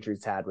that the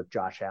Patriots had with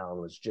Josh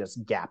Allen was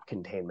just gap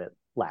containment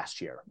last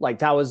year. Like,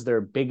 that was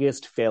their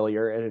biggest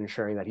failure in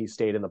ensuring that he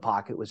stayed in the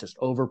pocket, was just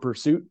over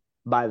pursuit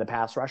by the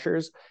pass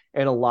rushers.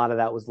 And a lot of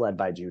that was led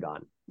by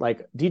Judon.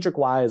 Like, Dietrich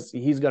Wise,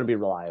 he's going to be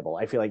reliable.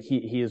 I feel like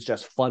he is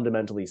just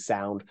fundamentally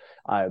sound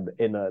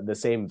in the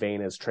same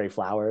vein as Trey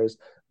Flowers.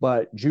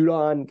 But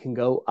Judon can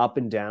go up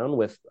and down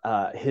with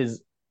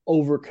his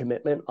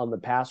overcommitment on the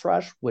pass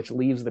rush, which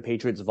leaves the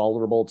Patriots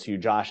vulnerable to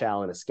Josh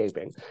Allen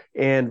escaping.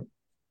 And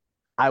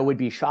I would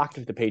be shocked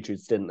if the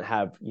Patriots didn't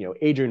have,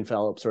 Adrian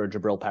Phillips or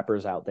Jabril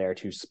Peppers out there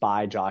to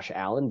spy Josh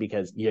Allen,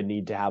 because you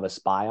need to have a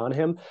spy on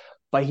him.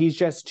 But he's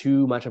just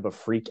too much of a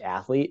freak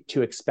athlete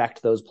to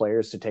expect those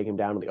players to take him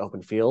down to the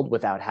open field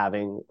without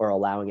having or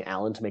allowing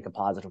Allen to make a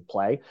positive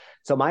play.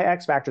 So my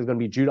X factor is going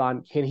to be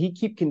Judon. Can he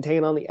keep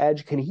contained on the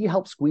edge? Can he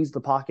help squeeze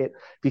the pocket?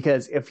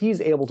 Because if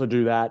he's able to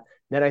do that,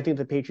 then I think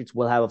the Patriots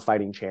will have a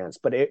fighting chance.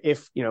 But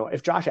if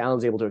Josh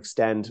Allen's able to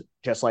extend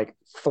just like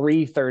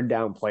 3 third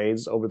down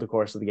plays over the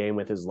course of the game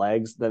with his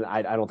legs, then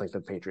I don't think the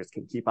Patriots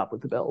can keep up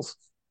with the Bills.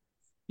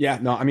 Yeah,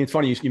 no, I mean, it's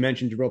funny you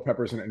mentioned Jabril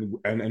Peppers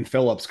and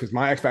Phillips, because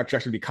my X factor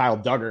actually be Kyle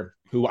Duggar,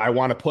 who I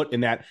want to put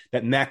in that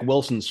Mac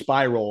Wilson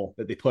spiral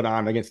that they put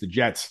on against the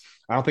Jets.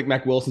 I don't think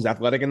Mac Wilson's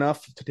athletic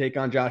enough to take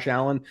on Josh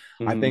Allen.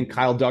 Mm-hmm. I think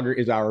Kyle Duggar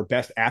is our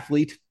best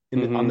athlete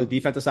on the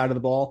defensive side of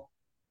the ball.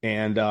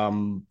 And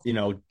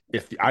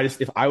if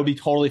I would be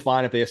totally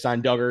fine if they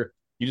assigned Duggar.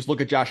 You just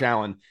look at Josh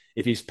Allen.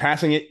 If he's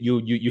passing it,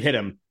 you hit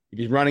him. If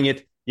he's running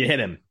it, you hit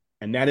him.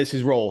 And that is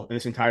his role in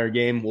this entire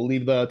game. We'll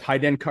leave the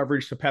tight end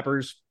coverage to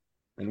Peppers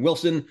and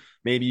Wilson.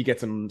 Maybe you get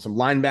some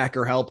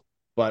linebacker help.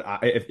 But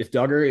if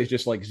Duggar is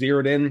just like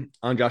zeroed in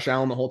on Josh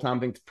Allen the whole time, I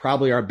think it's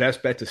probably our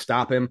best bet to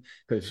stop him,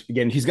 because,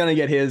 again, he's going to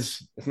get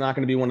his. It's not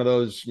going to be one of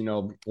those,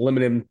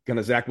 limit him kind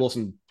of Zach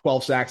Wilson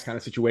 12 sacks kind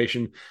of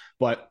situation.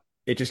 But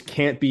it just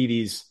can't be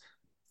these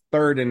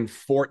 3rd and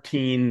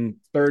 14,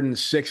 3rd and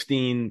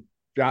 16.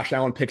 Josh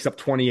Allen picks up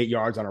 28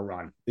 yards on a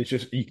run. It's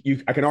just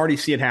I can already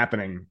see it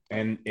happening,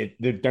 and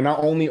they're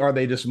not only are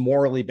they just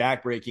morally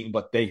backbreaking,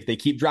 but they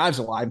keep drives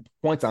alive,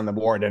 points on the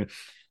board. And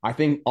I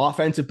think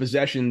offensive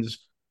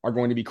possessions are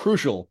going to be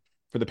crucial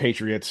for the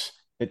Patriots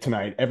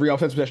tonight. Every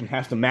offensive possession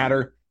has to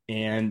matter,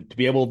 and to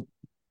be able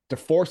to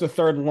force a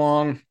 3rd and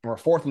long or a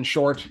 4th and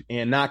short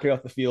and knock it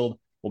off the field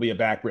will be a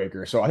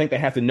backbreaker. So I think they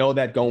have to know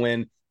that, go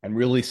in and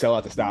really sell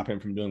out to stop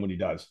him from doing what he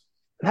does.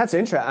 That's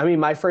interesting. I mean,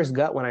 my first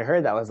gut when I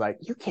heard that was like,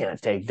 you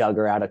can't take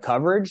Duggar out of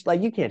coverage.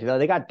 Like, you can't do that.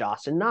 They got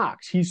Dawson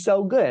Knox. He's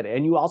so good.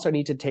 And you also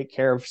need to take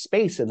care of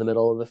space in the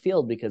middle of the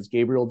field, because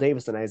Gabriel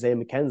Davis and Isaiah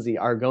McKenzie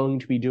are going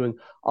to be doing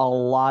a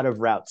lot of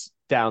routes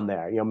down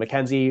there.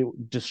 McKenzie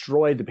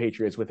destroyed the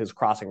Patriots with his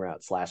crossing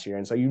routes last year.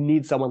 And so you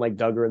need someone like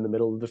Duggar in the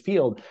middle of the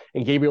field,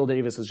 and Gabriel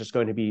Davis is just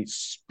going to be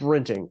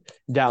sprinting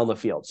down the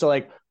field. So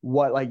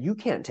you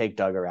can't take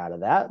Duggar out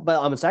of that.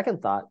 But on the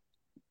second thought,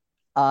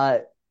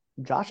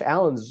 Josh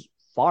Allen's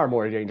far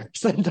more dangerous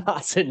than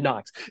Dawson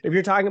Knox. If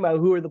you're talking about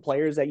who are the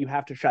players that you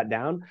have to shut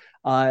down,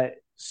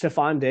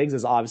 Stephon Diggs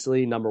is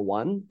obviously number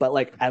 1,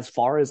 but as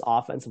far as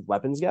offensive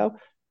weapons go,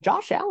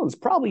 Josh Allen's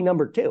probably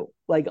number 2,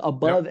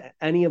 above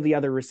any of the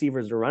other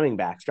receivers or running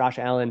backs. Josh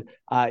Allen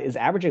is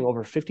averaging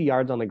over 50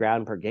 yards on the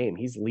ground per game.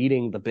 He's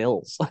leading the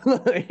Bills.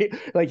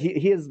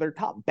 He is their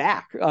top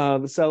back.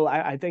 So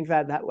I think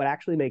that would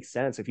actually make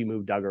sense if you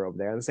move Duggar over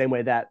there, in the same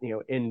way that,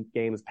 in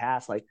games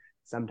past,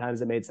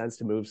 Sometimes it made sense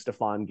to move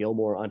Stephon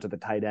Gilmore onto the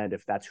tight end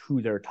if that's who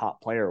their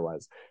top player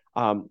was.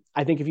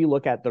 I think if you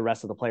look at the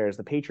rest of the players,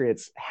 the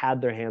Patriots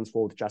had their hands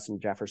full with Justin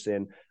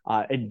Jefferson.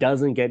 It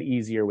doesn't get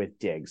easier with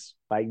Diggs.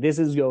 Like, this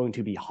is going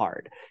to be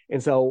hard.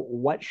 And so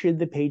what should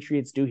the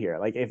Patriots do here?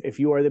 Like, if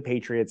you are the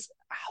Patriots,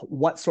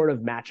 what sort of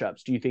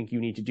matchups do you think you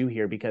need to do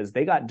here? Because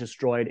they got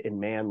destroyed in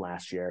man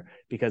last year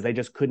because they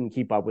just couldn't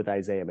keep up with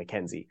Isaiah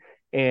McKenzie.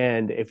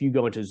 And if you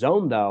go into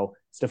zone, though,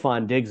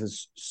 Stephon Diggs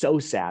is so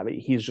savvy.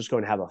 He's just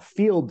going to have a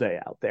field day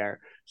out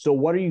there. So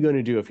what are you going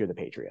to do if you're the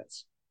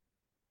Patriots?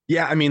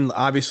 Yeah, I mean,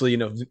 obviously,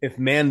 if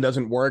man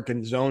doesn't work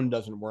and zone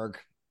doesn't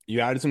work, you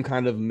added some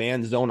kind of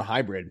man zone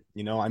hybrid.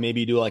 I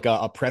maybe do like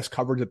a press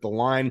coverage at the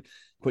line,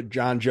 put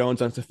John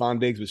Jones on Stephon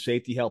Diggs with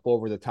safety help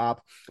over the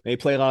top. Maybe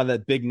play a lot of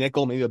that big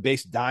nickel, maybe a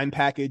base dime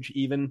package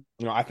even.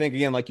 I think,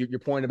 again, like your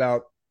point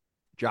about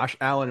Josh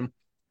Allen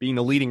being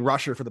the leading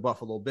rusher for the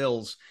Buffalo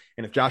Bills.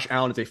 And if Josh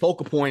Allen is a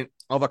focal point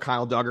of a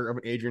Kyle Duggar, of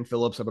an Adrian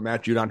Phillips, of a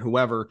Matt Judon,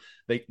 whoever,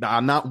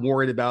 I'm not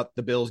worried about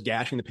the Bills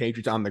gashing the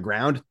Patriots on the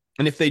ground.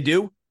 And if they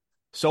do,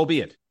 so be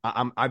it.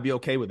 I'd be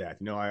okay with that.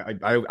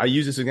 I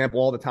use this example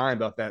all the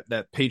time about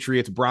that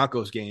Patriots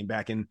Broncos game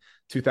back in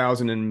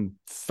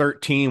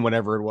 2013,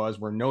 whatever it was,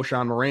 where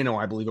Noshawn Moreno,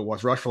 I believe it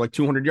was, rushed for like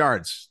 200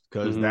 yards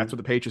because that's what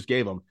the Patriots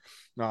gave him.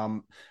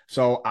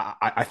 So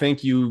I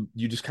think you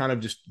just kind of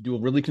just do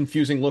really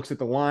confusing looks at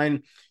the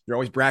line. You're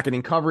always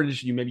bracketing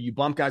coverage. Maybe you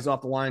bump guys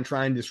off the line,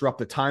 try and disrupt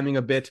the timing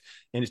a bit,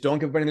 and just don't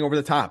give anything over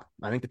the top.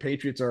 I think the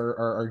Patriots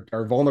are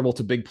vulnerable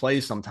to big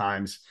plays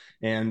sometimes.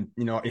 And,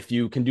 if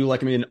you can do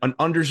like, an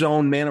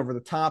underzone man over the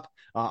top,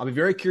 I'll be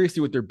very curious to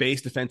see what their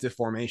base defensive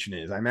formation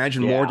is. I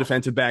imagine more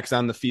defensive backs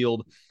on the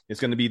field is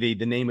going to be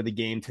the name of the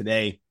game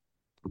today.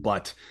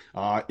 But,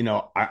 I'm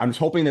just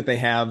hoping that they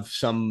have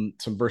some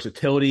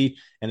versatility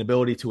and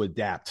ability to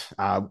adapt.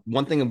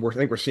 One thing I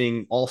think we're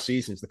seeing all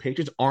seasons, the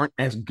Patriots aren't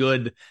as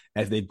good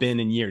as they've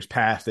been in years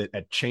past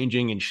at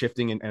changing and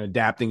shifting and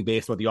adapting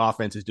based on what the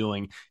offense is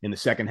doing in the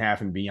second half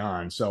and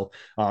beyond. So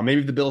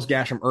maybe if the Bills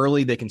gash them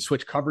early, they can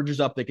switch coverages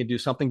up. They can do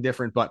something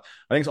different. But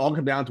I think it's all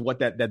come down to what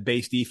that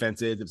base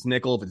defense is. If it's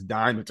nickel, if it's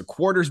dime, if it's a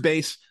quarters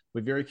base. We're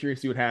very curious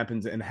to see what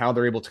happens and how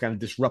they're able to kind of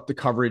disrupt the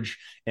coverage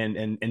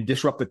and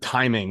disrupt the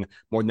timing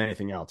more than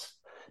anything else.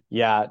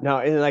 Yeah, no,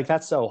 and like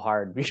that's so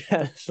hard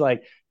because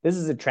like this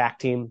is a track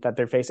team that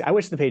they're facing. I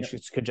wish the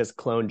Patriots could just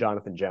clone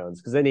Jonathan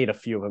Jones because they need a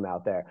few of them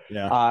out there.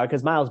 Yeah.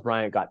 Because Miles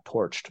Bryant got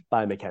torched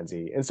by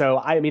McKenzie. And so,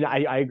 I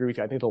agree with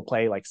you. I think they'll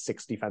play like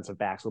 6 defensive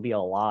backs. It'll be a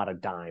lot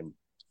of dime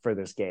for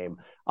this game,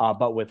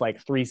 but with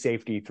like 3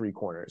 safety, 3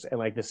 corners, and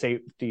like the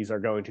safeties are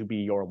going to be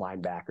your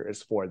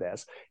linebackers for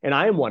this. And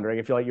I am wondering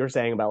if you're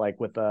saying about like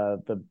with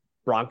the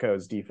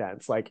Broncos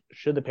defense, like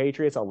should the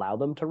Patriots allow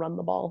them to run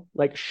the ball?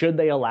 Like should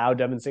they allow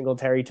Devin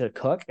Singletary to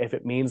cook if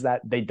it means that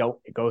they don't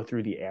go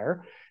through the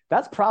air?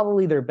 That's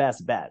probably their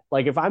best bet.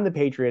 Like if I'm the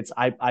Patriots,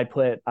 I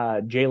put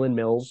Jalen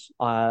Mills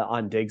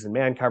on Diggs and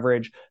man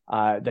coverage.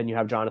 Then you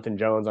have Jonathan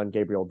Jones on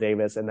Gabriel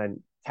Davis, and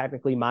then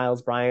technically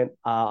Miles Bryant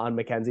on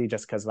McKenzie,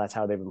 just because that's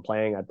how they've been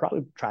playing. I'd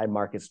probably try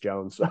Marcus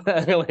Jones,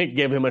 like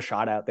give him a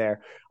shot out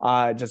there,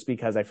 just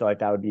because I feel like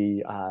that would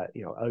be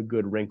a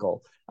good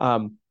wrinkle.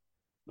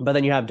 But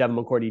then you have Devin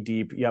McCourty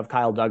deep, you have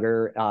Kyle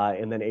Duggar,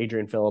 and then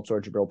Adrian Phillips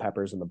or Jabril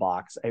Peppers in the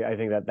box. I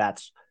think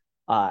that's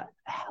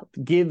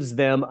gives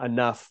them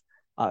enough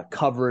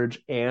coverage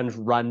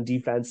and run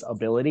defense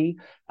ability,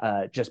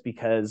 just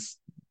because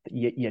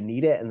you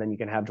need it, and then you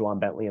can have Juwan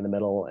Bentley in the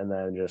middle, and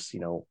then just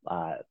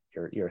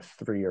your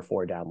 3 or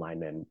 4 down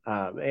linemen.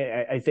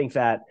 I think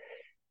that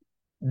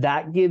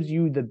gives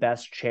you the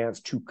best chance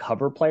to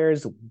cover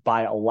players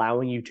by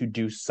allowing you to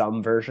do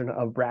some version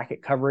of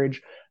bracket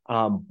coverage,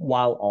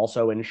 while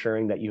also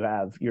ensuring that you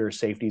have your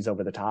safeties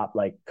over the top.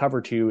 Like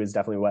cover 2 is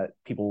definitely what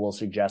people will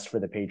suggest for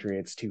the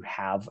Patriots to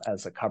have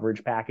as a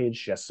coverage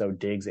package, just so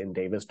Diggs and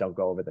Davis don't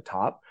go over the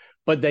top.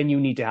 But then you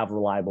need to have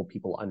reliable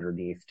people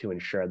underneath to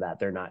ensure that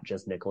they're not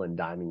just nickel and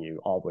diming you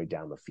all the way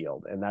down the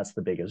field. And that's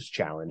the biggest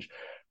challenge.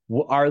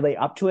 Are they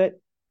up to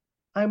it?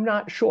 I'm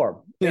not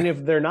sure. Yeah. And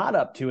if they're not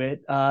up to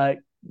it,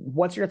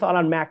 what's your thought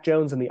on Mac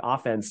Jones and the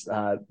offense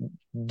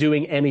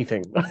doing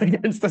anything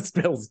against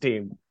the Bills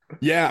team?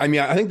 Yeah,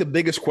 I think the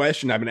biggest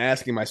question I've been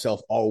asking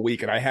myself all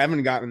week, and I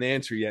haven't gotten an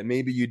answer yet,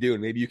 maybe you do,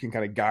 and maybe you can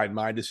kind of guide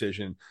my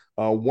decision.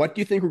 What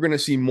do you think we're going to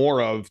see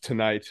more of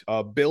tonight?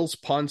 Bills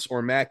punts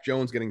or Mac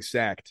Jones getting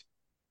sacked?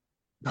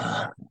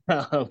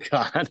 Oh,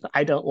 God,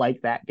 I don't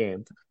like that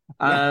game.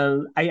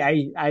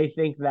 I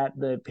think that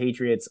the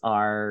Patriots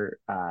are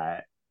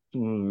I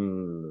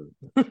don't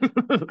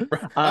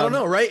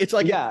know, right? It's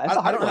like,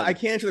 I don't know. I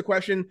can't answer the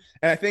question.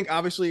 And I think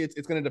obviously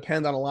it's going to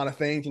depend on a lot of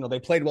things. They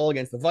played well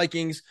against the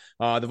Vikings.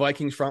 The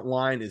Vikings front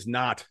line is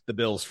not the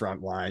Bills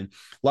front line.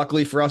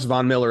 Luckily for us,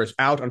 Von Miller is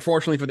out.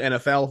 Unfortunately for the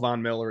NFL,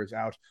 Von Miller is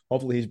out.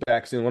 Hopefully he's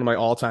back soon. One of my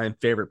all-time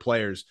favorite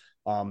players.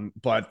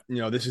 But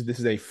this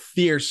is a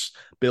fierce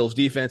Bills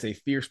defense, a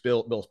fierce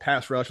Bills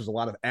pass rush. There's a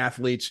lot of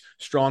athletes,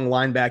 strong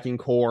linebacking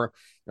core,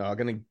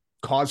 going to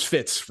cause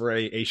fits for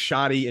a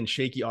shoddy and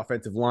shaky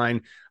offensive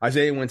line.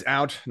 Isaiah Wynn's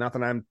out. Not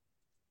that I'm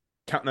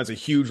counting as a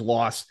huge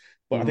loss,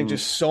 But I think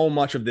just so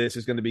much of this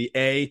is going to be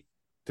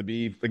to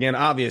be, again,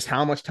 obvious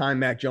how much time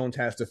Mac Jones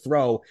has to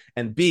throw,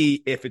 and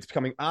B, if it's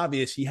becoming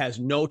obvious he has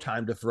no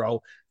time to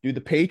throw, do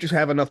the Patriots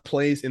have enough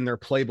plays in their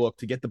playbook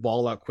to get the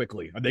ball out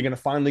quickly? Are they going to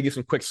finally get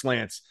some quick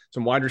slants,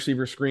 some wide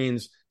receiver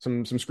screens,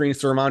 some screens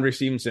to Ramondre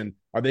Stevenson?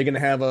 Are they going to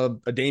have a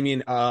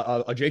Damian,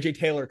 a JJ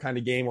Taylor kind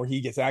of game where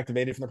he gets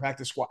activated from the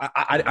practice squad?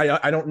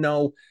 I don't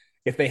know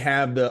if they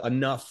have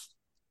enough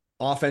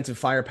offensive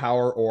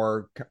firepower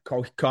or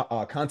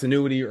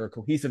continuity or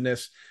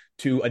cohesiveness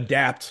to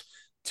adapt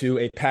to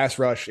a pass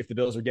rush if the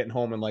Bills are getting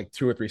home in like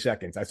 2 or 3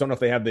 seconds. I just don't know if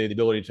they have the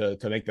ability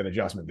to make that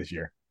adjustment this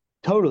year.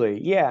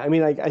 Totally. Yeah. I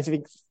mean, I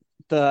think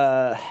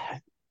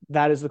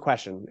that is the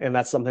question, and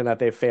that's something that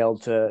they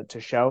failed to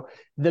show.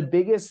 The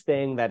biggest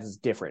thing that is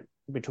different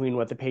between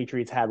what the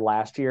Patriots had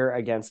last year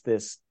against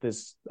this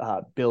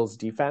Bills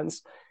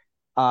defense,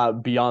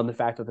 beyond the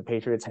fact that the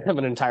Patriots have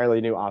an entirely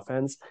new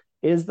offense,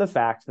 is the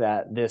fact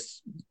that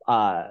this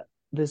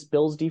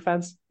Bills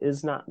defense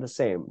is not the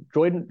same.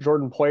 Jordan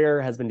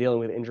Poyer has been dealing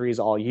with injuries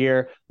all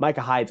year.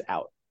 Micah Hyde's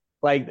out.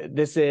 Like,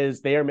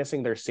 they are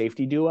missing their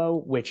safety duo,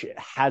 which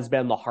has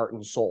been the heart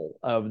and soul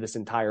of this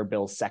entire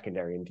Bills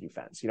secondary and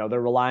defense. They're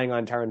relying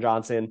on Taron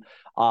Johnson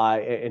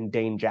and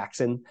Dane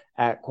Jackson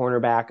at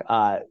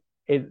cornerback.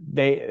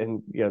 They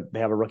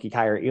have a rookie,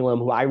 Kyer Elam,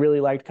 who I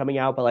really liked coming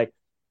out, but like,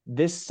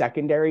 this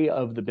secondary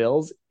of the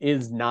Bills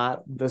is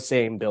not the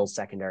same Bills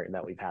secondary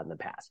that we've had in the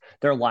past.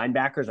 Their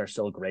linebackers are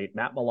still great.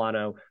 Matt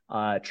Milano,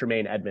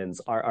 Tremaine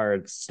Edmonds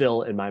are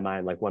still, in my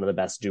mind, like one of the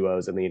best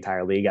duos in the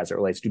entire league as it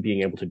relates to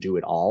being able to do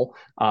it all.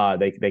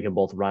 They can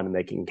both run and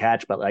they can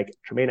catch, but like,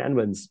 Tremaine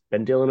Edmonds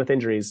been dealing with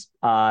injuries.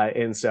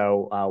 And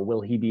so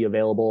will he be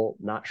available?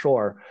 Not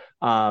sure.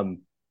 And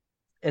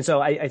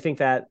so I think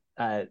that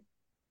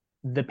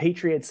the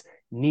Patriots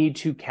need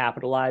to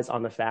capitalize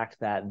on the fact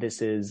that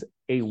this is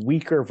a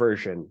weaker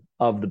version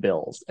of the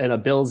Bills, and a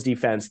Bills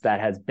defense that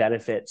has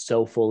benefit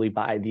so fully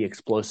by the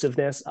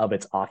explosiveness of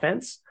its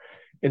offense.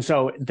 And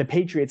so the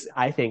Patriots,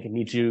 I think,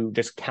 need to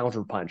just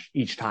counterpunch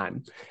each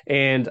time.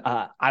 And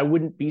I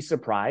wouldn't be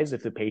surprised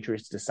if the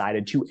Patriots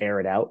decided to air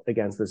it out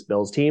against this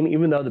Bills team,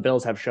 even though the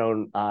Bills have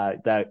shown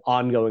the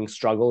ongoing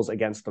struggles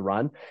against the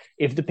run.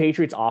 If the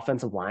Patriots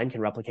offensive line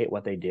can replicate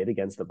what they did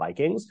against the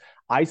Vikings,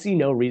 I see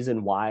no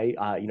reason why,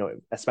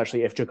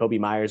 especially if Jacoby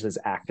Myers is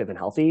active and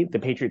healthy, the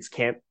Patriots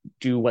can't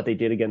do what they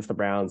did against the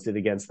Browns, did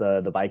against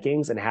the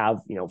Vikings, and have,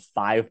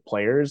 5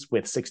 players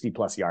with 60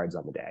 plus yards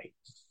on the day.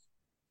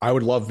 I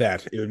would love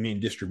that. It would mean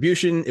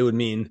distribution. It would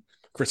mean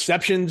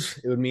receptions.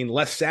 It would mean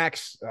less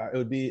sacks.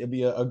 It'd be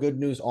a good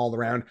news all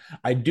around.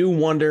 I do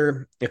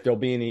wonder if there'll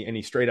be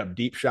any straight up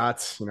deep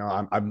shots.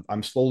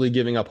 I'm slowly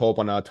giving up hope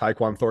on a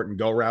Tyquan Thornton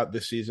go route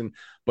this season,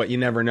 but you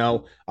never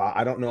know.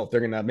 I don't know if they're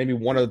gonna, maybe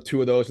 1 or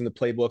 2 of those in the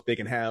playbook they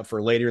can have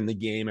for later in the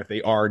game if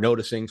they are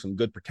noticing some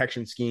good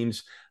protection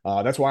schemes.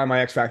 That's why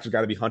my X factor's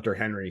got to be Hunter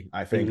Henry.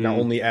 I think not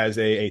only as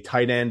a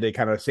tight end, a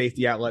kind of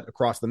safety outlet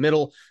across the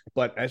middle,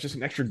 but as just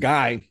an extra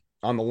guy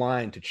on the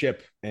line to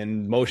chip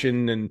and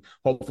motion, and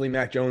hopefully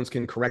Mac Jones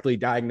can correctly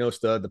diagnose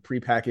the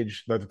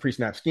pre-package, the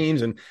pre-snap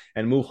schemes and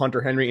move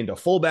Hunter Henry into a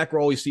fullback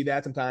role. You see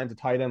that sometimes the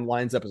tight end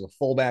lines up as a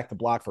fullback to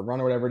block for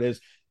run or whatever it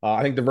is.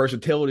 I think the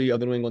versatility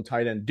of the New England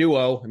tight end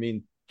duo, I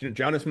mean,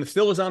 Jonathan Smith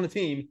still is on the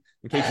team,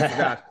 in case you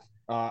forgot,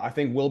 I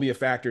think will be a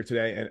factor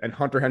today. And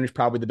Hunter Henry's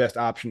probably the best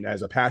option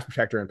as a pass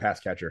protector and pass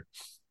catcher.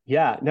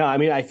 Yeah, no, I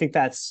mean, I think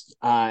that's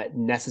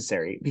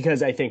necessary,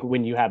 because I think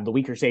when you have the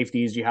weaker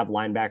safeties, you have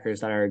linebackers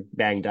that are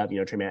banged up.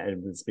 Tremaine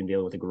Edmonds has been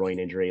dealing with a groin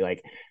injury.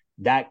 Like,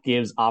 that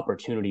gives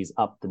opportunities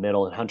up the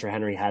middle. And Hunter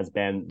Henry has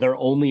been their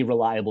only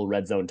reliable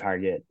red zone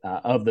target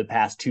of the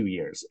past 2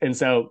 years. And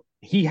so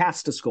he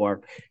has to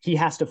score. He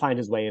has to find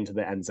his way into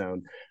the end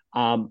zone.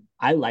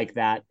 I like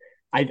that.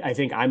 I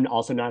think I'm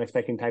also not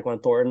expecting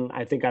Tyquan Thornton.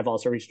 I think I've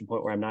also reached a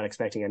point where I'm not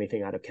expecting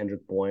anything out of Kendrick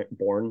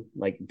Bourne,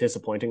 like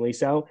disappointingly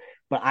so.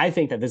 But I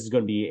think that this is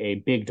going to be a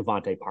big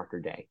Devontae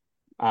Parker day.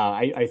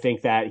 I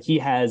think that he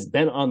has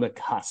been on the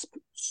cusp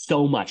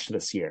so much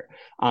this year.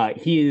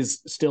 He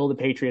is still the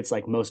Patriots'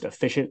 most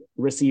efficient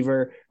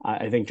receiver.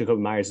 I think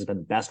Jacoby Myers has been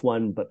the best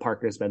one, but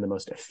Parker has been the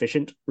most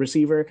efficient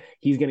receiver.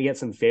 He's going to get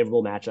some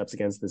favorable matchups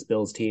against this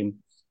Bills team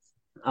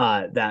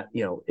that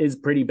is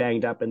pretty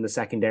banged up in the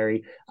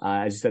secondary.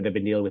 As you said, they've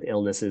been dealing with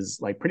illnesses.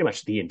 Like, pretty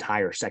much the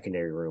entire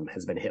secondary room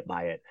has been hit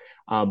by it.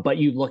 But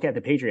you look at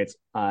the Patriots,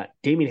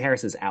 Damian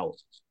Harris is out.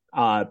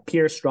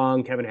 Pierre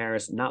Strong, Kevin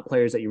Harris, not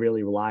players that you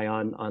really rely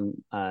on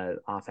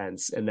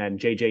offense. And then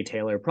JJ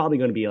Taylor, probably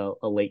going to be a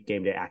late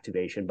game day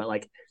activation,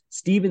 but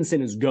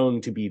Stevenson is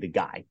going to be the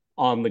guy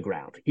on the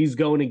ground. He's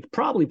going to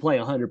probably play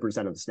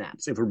 100% of the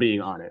snaps, if we're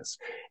being honest.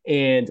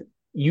 And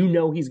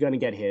he's going to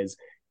get his.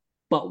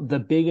 But the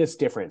biggest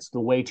difference, the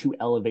way to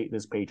elevate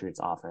this Patriots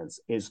offense,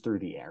 is through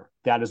the air.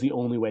 That is the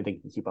only way they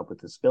can keep up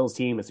with this Bills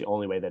team. It's the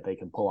only way that they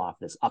can pull off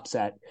this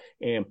upset.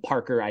 And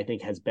Parker, I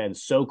think, has been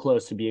so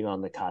close to being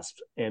on the cusp.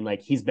 And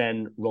he's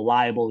been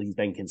reliable. He's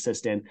been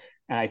consistent.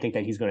 And I think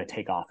that he's going to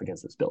take off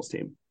against this Bills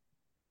team.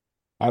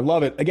 I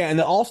love it. Again, and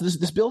then also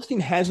this Bills team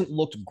hasn't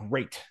looked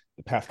great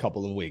the past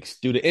couple of weeks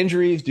due to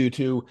injuries, due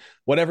to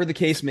whatever the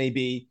case may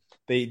be.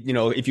 They,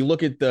 if you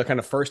look at the kind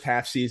of first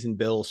half season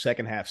Bills,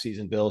 second half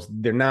season Bills,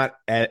 they're not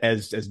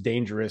as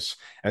dangerous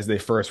as they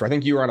first were. I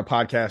think you were on a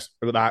podcast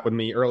with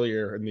me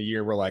earlier in the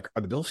year. We're like,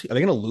 are they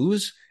going to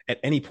lose at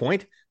any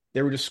point?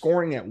 They were just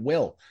scoring at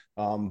will.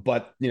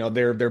 But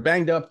they're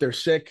banged up, they're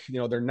sick,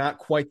 they're not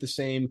quite the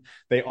same.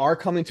 They are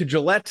coming to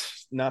Gillette.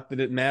 Not that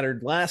it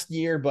mattered last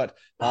year, but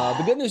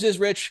the good news is,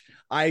 Rich,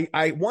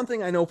 I one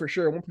thing I know for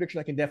sure, one prediction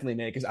I can definitely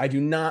make is I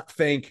do not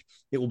think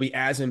it will be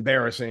as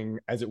embarrassing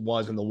as it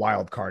was in the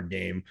wild card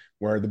game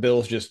where the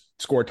Bills just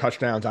scored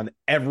touchdowns on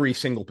every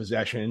single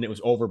possession and it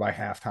was over by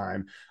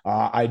halftime.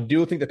 I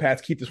do think the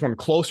Pats keep this one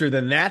closer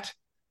than that.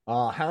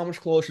 How much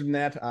closer than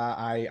that?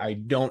 I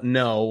don't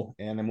know,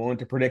 and I'm willing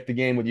to predict the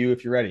game with you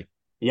if you're ready.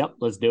 Yep,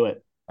 let's do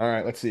it. All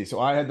right, let's see. So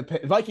I had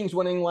the Vikings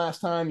winning last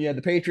time. You had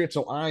the Patriots,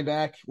 so I'm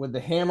back with the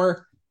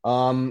hammer.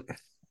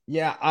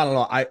 Yeah, I don't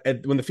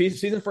know. When the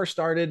season first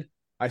started,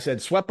 I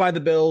said swept by the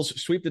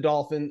Bills, sweep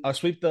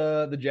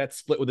the Jets,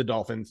 split with the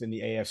Dolphins in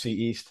the AFC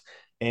East.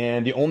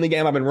 And the only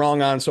game I've been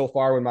wrong on so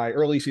far with my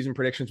early season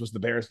predictions was the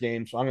Bears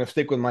game. So I'm going to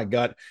stick with my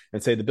gut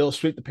and say the Bills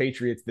sweep the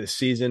Patriots this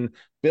season.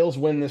 Bills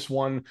win this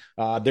one.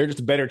 They're just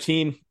a better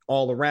team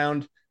all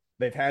around.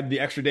 They've had the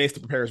extra days to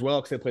prepare as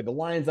well because they played the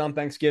Lions on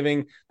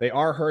Thanksgiving. They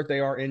are hurt. They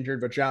are injured,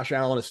 but Josh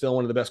Allen is still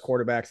one of the best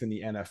quarterbacks in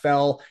the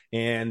NFL.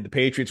 And the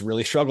Patriots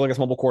really struggle against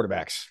mobile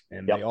quarterbacks.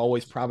 And They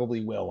always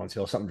probably will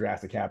until something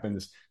drastic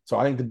happens. So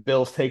I think the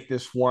Bills take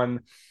this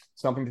one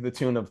something to the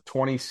tune of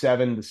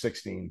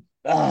 27-16.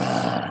 All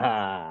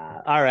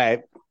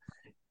right.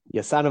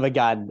 You son of a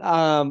gun.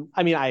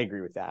 I agree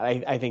with that.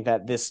 I think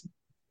that this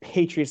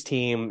Patriots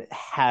team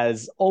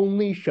has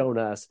only shown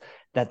us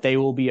that they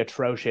will be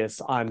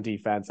atrocious on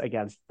defense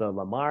against the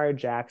Lamar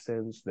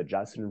Jacksons, the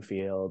Justin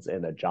Fields,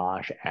 and the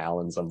Josh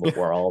Allens of the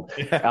world.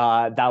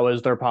 That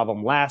was their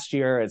problem last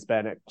year. It's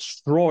been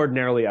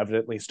extraordinarily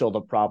evidently still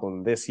the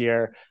problem this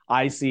year.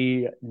 I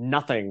see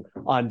nothing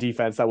on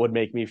defense that would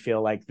make me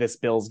feel like this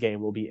Bills game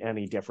will be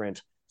any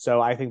different. So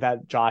I think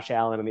that Josh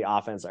Allen and the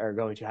offense are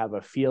going to have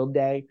a field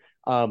day.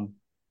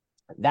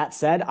 That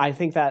said, I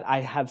think that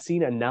I have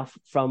seen enough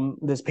from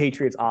this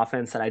Patriots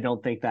offense that I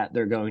don't think that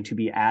they're going to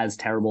be as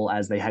terrible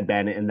as they had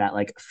been in that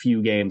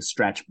few game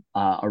stretch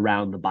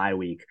around the bye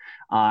week.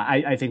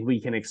 I think we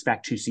can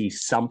expect to see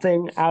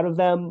something out of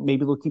them.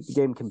 Maybe they'll keep the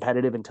game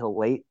competitive until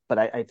late, but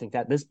I think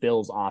that this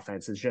Bills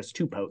offense is just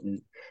too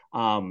potent.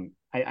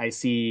 I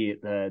see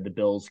the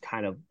Bills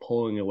kind of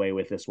pulling away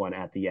with this one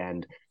at the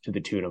end to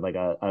the tune of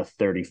a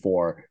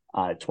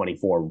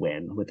 34-24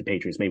 win with the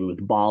Patriots, maybe with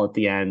the ball at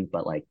the end,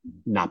 but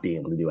not being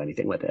able to do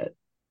anything with it.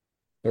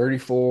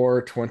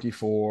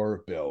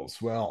 34-24 Bills.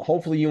 Well,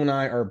 hopefully you and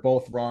I are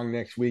both wrong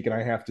next week, and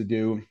I have to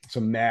do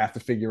some math to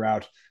figure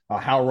out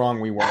how wrong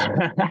we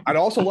were. I'd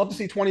also love to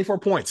see 24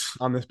 points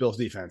on this Bills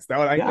defense.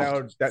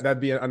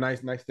 That'd be a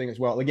nice thing as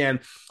well. Again,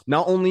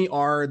 not only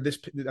I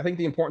think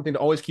the important thing to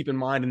always keep in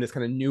mind in this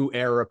kind of new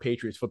era of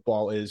Patriots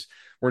football is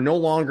we're no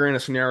longer in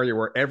a scenario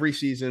where every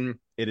season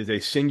it is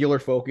a singular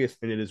focus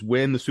and it is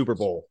win the Super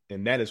Bowl.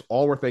 And that is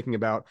all we're thinking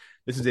about.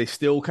 This is a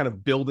still kind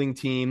of building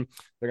team.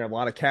 They're going to have a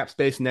lot of cap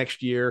space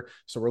next year.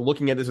 So we're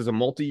looking at this as a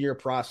multi-year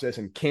process.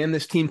 And can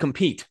this team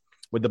compete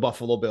with the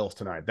Buffalo Bills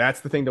tonight?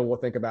 That's the thing that we'll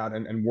think about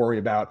and worry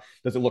about.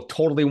 Does it look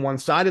totally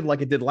one-sided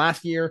like it did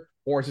last year?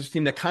 Or is this a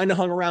team that kind of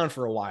hung around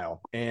for a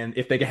while? And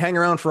if they can hang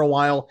around for a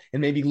while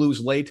and maybe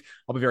lose late,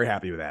 I'll be very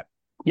happy with that.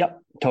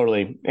 Yep,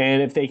 totally.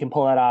 And if they can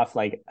pull that off,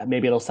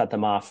 maybe it'll set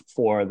them off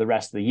for the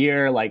rest of the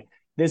year.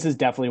 This is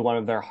definitely one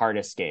of their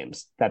hardest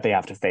games that they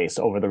have to face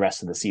over the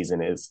rest of the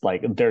season is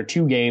their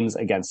 2 games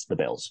against the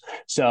Bills.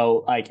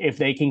 So if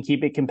they can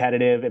keep it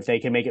competitive, if they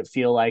can make it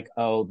feel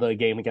the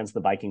game against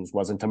the Vikings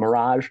wasn't a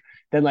mirage,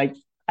 then I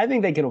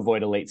think they can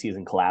avoid a late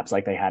season collapse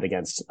like they had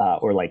against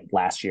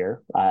last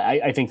year.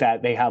 I think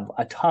that they have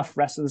a tough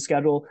rest of the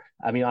schedule.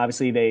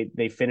 Obviously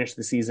they finish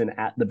the season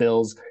at the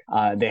Bills.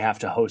 They have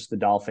to host the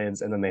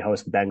Dolphins and then they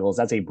host the Bengals.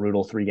 That's a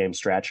brutal 3-game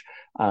stretch.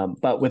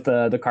 But with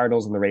the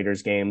Cardinals and the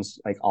Raiders games,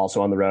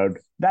 also on the road,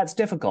 that's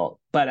difficult.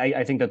 But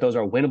I think that those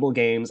are winnable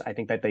games. I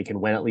think that they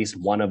can win at least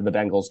one of the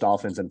Bengals,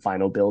 Dolphins, and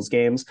final Bills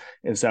games.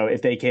 And so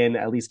if they can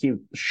at least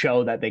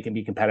show that they can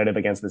be competitive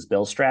against this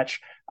Bills stretch,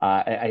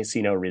 I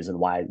see no reason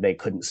why they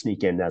couldn't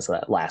sneak in as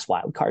a last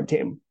wild card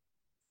team.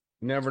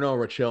 Never know,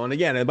 Rich Hill. And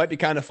again, it might be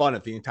kind of fun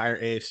if the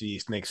entire AFC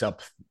East makes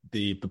up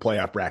the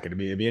playoff bracket.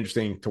 It'd be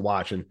interesting to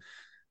watch. And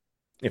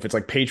if it's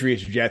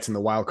Patriots, Jets in the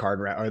wild card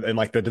round and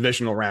the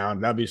divisional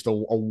round, that'd be just a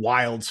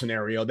wild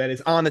scenario that is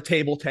on the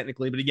table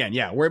technically. But again,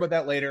 worry about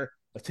that later.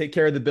 Let's take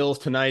care of the Bills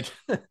tonight,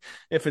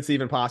 if it's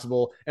even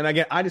possible. And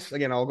again,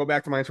 I'll go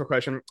back to my intro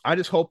question. I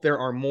just hope there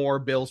are more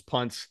Bills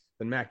punts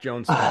than Mac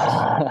Jones.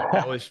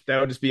 That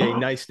would just be a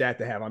nice stat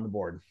to have on the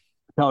board.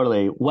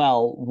 Totally.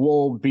 Well,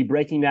 we'll be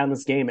breaking down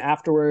this game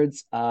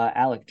afterwards.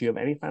 Alec, do you have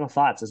any final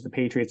thoughts as the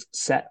Patriots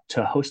set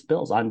to host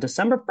Bills on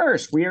December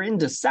 1st? We are in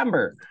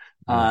December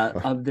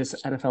of this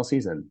NFL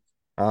season.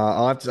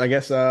 I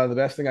guess the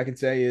best thing I can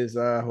say is,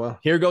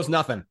 here goes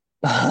nothing.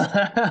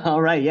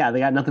 All right. Yeah, they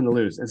got nothing to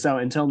lose. And so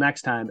until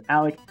next time,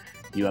 Alec,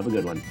 you have a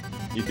good one.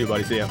 You too,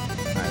 buddy. See ya.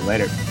 All right,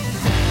 later.